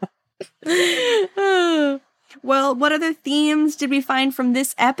 Well, what other themes did we find from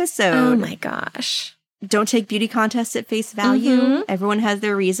this episode? Oh my gosh. Don't take beauty contests at face value. Everyone has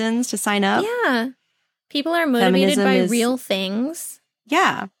their reasons to sign up. Yeah. People are motivated Feminism by is- real things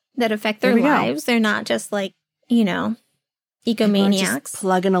Yeah. that affect There their we go. lives. They're not just like, We're egomaniacs. just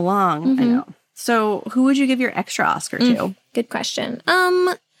plugging along. I know. So who would you give your extra Oscar to? Good question.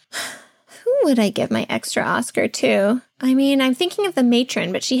 Who would I give my extra Oscar to? I mean, I'm thinking of the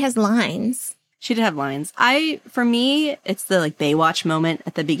matron, but she has lines. She did have lines. For me, it's the like Baywatch moment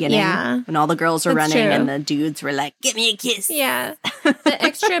at the beginning. Yeah. When all the girls were That's running true. and the dudes were like, give me a kiss. Yeah. The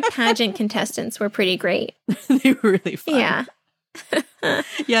extra pageant contestants were pretty great. They were really fun. Yeah.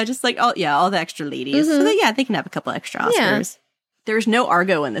 Yeah, just like all the extra ladies. So they can have a couple extra Oscars. Yeah. There's no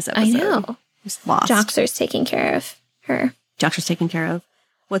Argo in this episode. I know. Just lost. Joxer's taking care of her. Joxer's taken care of.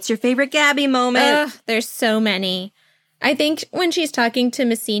 What's your favorite Gabby moment? Ugh, there's so many. I think when she's talking to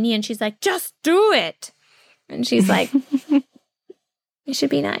Massini and she's like, just do it. And she's like, you should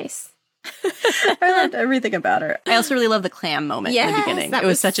be nice. I loved everything about her. I also really love the clam moment in the Yes, beginning. that It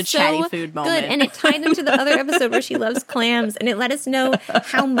was such a so chatty food moment. Good. And it tied into the other episode where she loves clams, and it let us know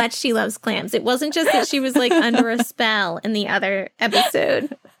how much she loves clams. It wasn't just that she was like under a spell in the other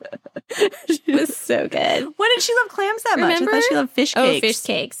episode. It was so good. Why did she love clams that much? I Remember? thought she loved fish cakes. Oh, fish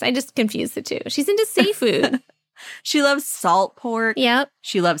cakes. I just confused the two. She's into seafood. She loves salt pork. Yep.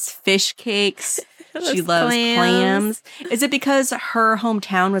 She loves fish cakes. She Loves loves clams. clams. Is it because her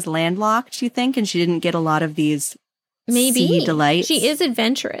hometown was landlocked, do you think, and she didn't get a lot of these Maybe. sea delights? She is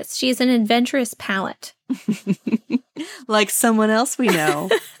adventurous. She is an adventurous palate. Like someone else we know,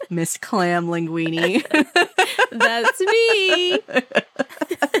 Miss Clam Linguini. That's me.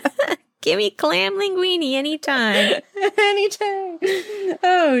 Give me clam linguine anytime. Anytime.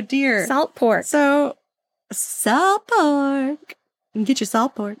 Oh, dear. Salt pork. So, salt pork. Get your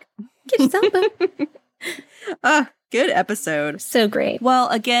salt pork. Get your salt pork. Good episode. So great. Well,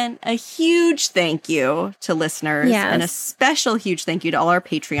 again, a huge thank you to listeners Yes. and a special huge thank you to all our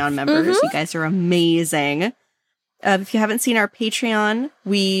Patreon members. You guys are amazing. If you haven't seen our Patreon,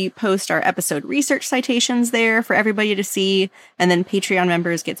 we post our episode research citations there for everybody to see. And then Patreon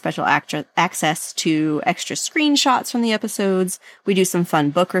members get special access to extra screenshots from the episodes. We do some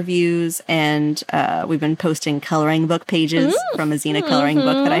fun book reviews, and we've been posting coloring book pages from a Xena coloring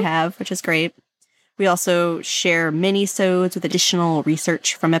book that I have, which is great. We also share mini-sodes with additional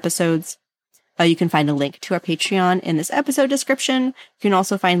research from episodes. You can find a link to our Patreon in this episode description. You can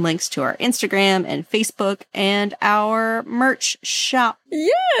also find links to our Instagram and Facebook and our merch shop.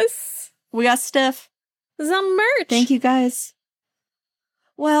 Yes. We got stuff. Some merch. Thank you, guys.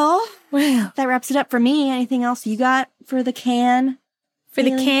 Well, Wow. that wraps it up for me. Anything else you got for the can? For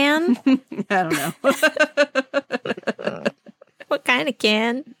the can? I don't know. What kind of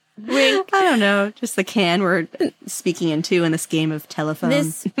can? I don't know. Just the can we're speaking into in this game of telephone.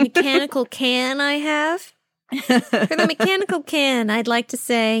 This mechanical can I have. For the mechanical can, I'd like to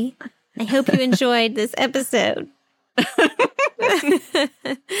say, I hope you enjoyed this episode.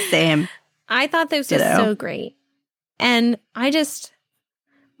 Same. I thought this was Ditto. so great. And I just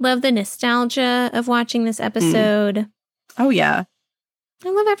love the nostalgia of watching this episode. Oh, yeah. I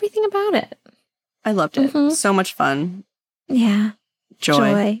love everything about it. I loved it. Mhm. So much fun. Yeah.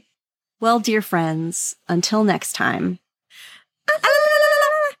 Joy. Well, dear friends, until next time.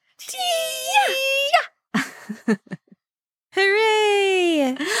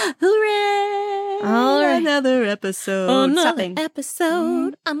 Hooray! Hooray! All right. Another episode. Another Stopping.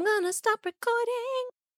 episode. I'm gonna stop recording.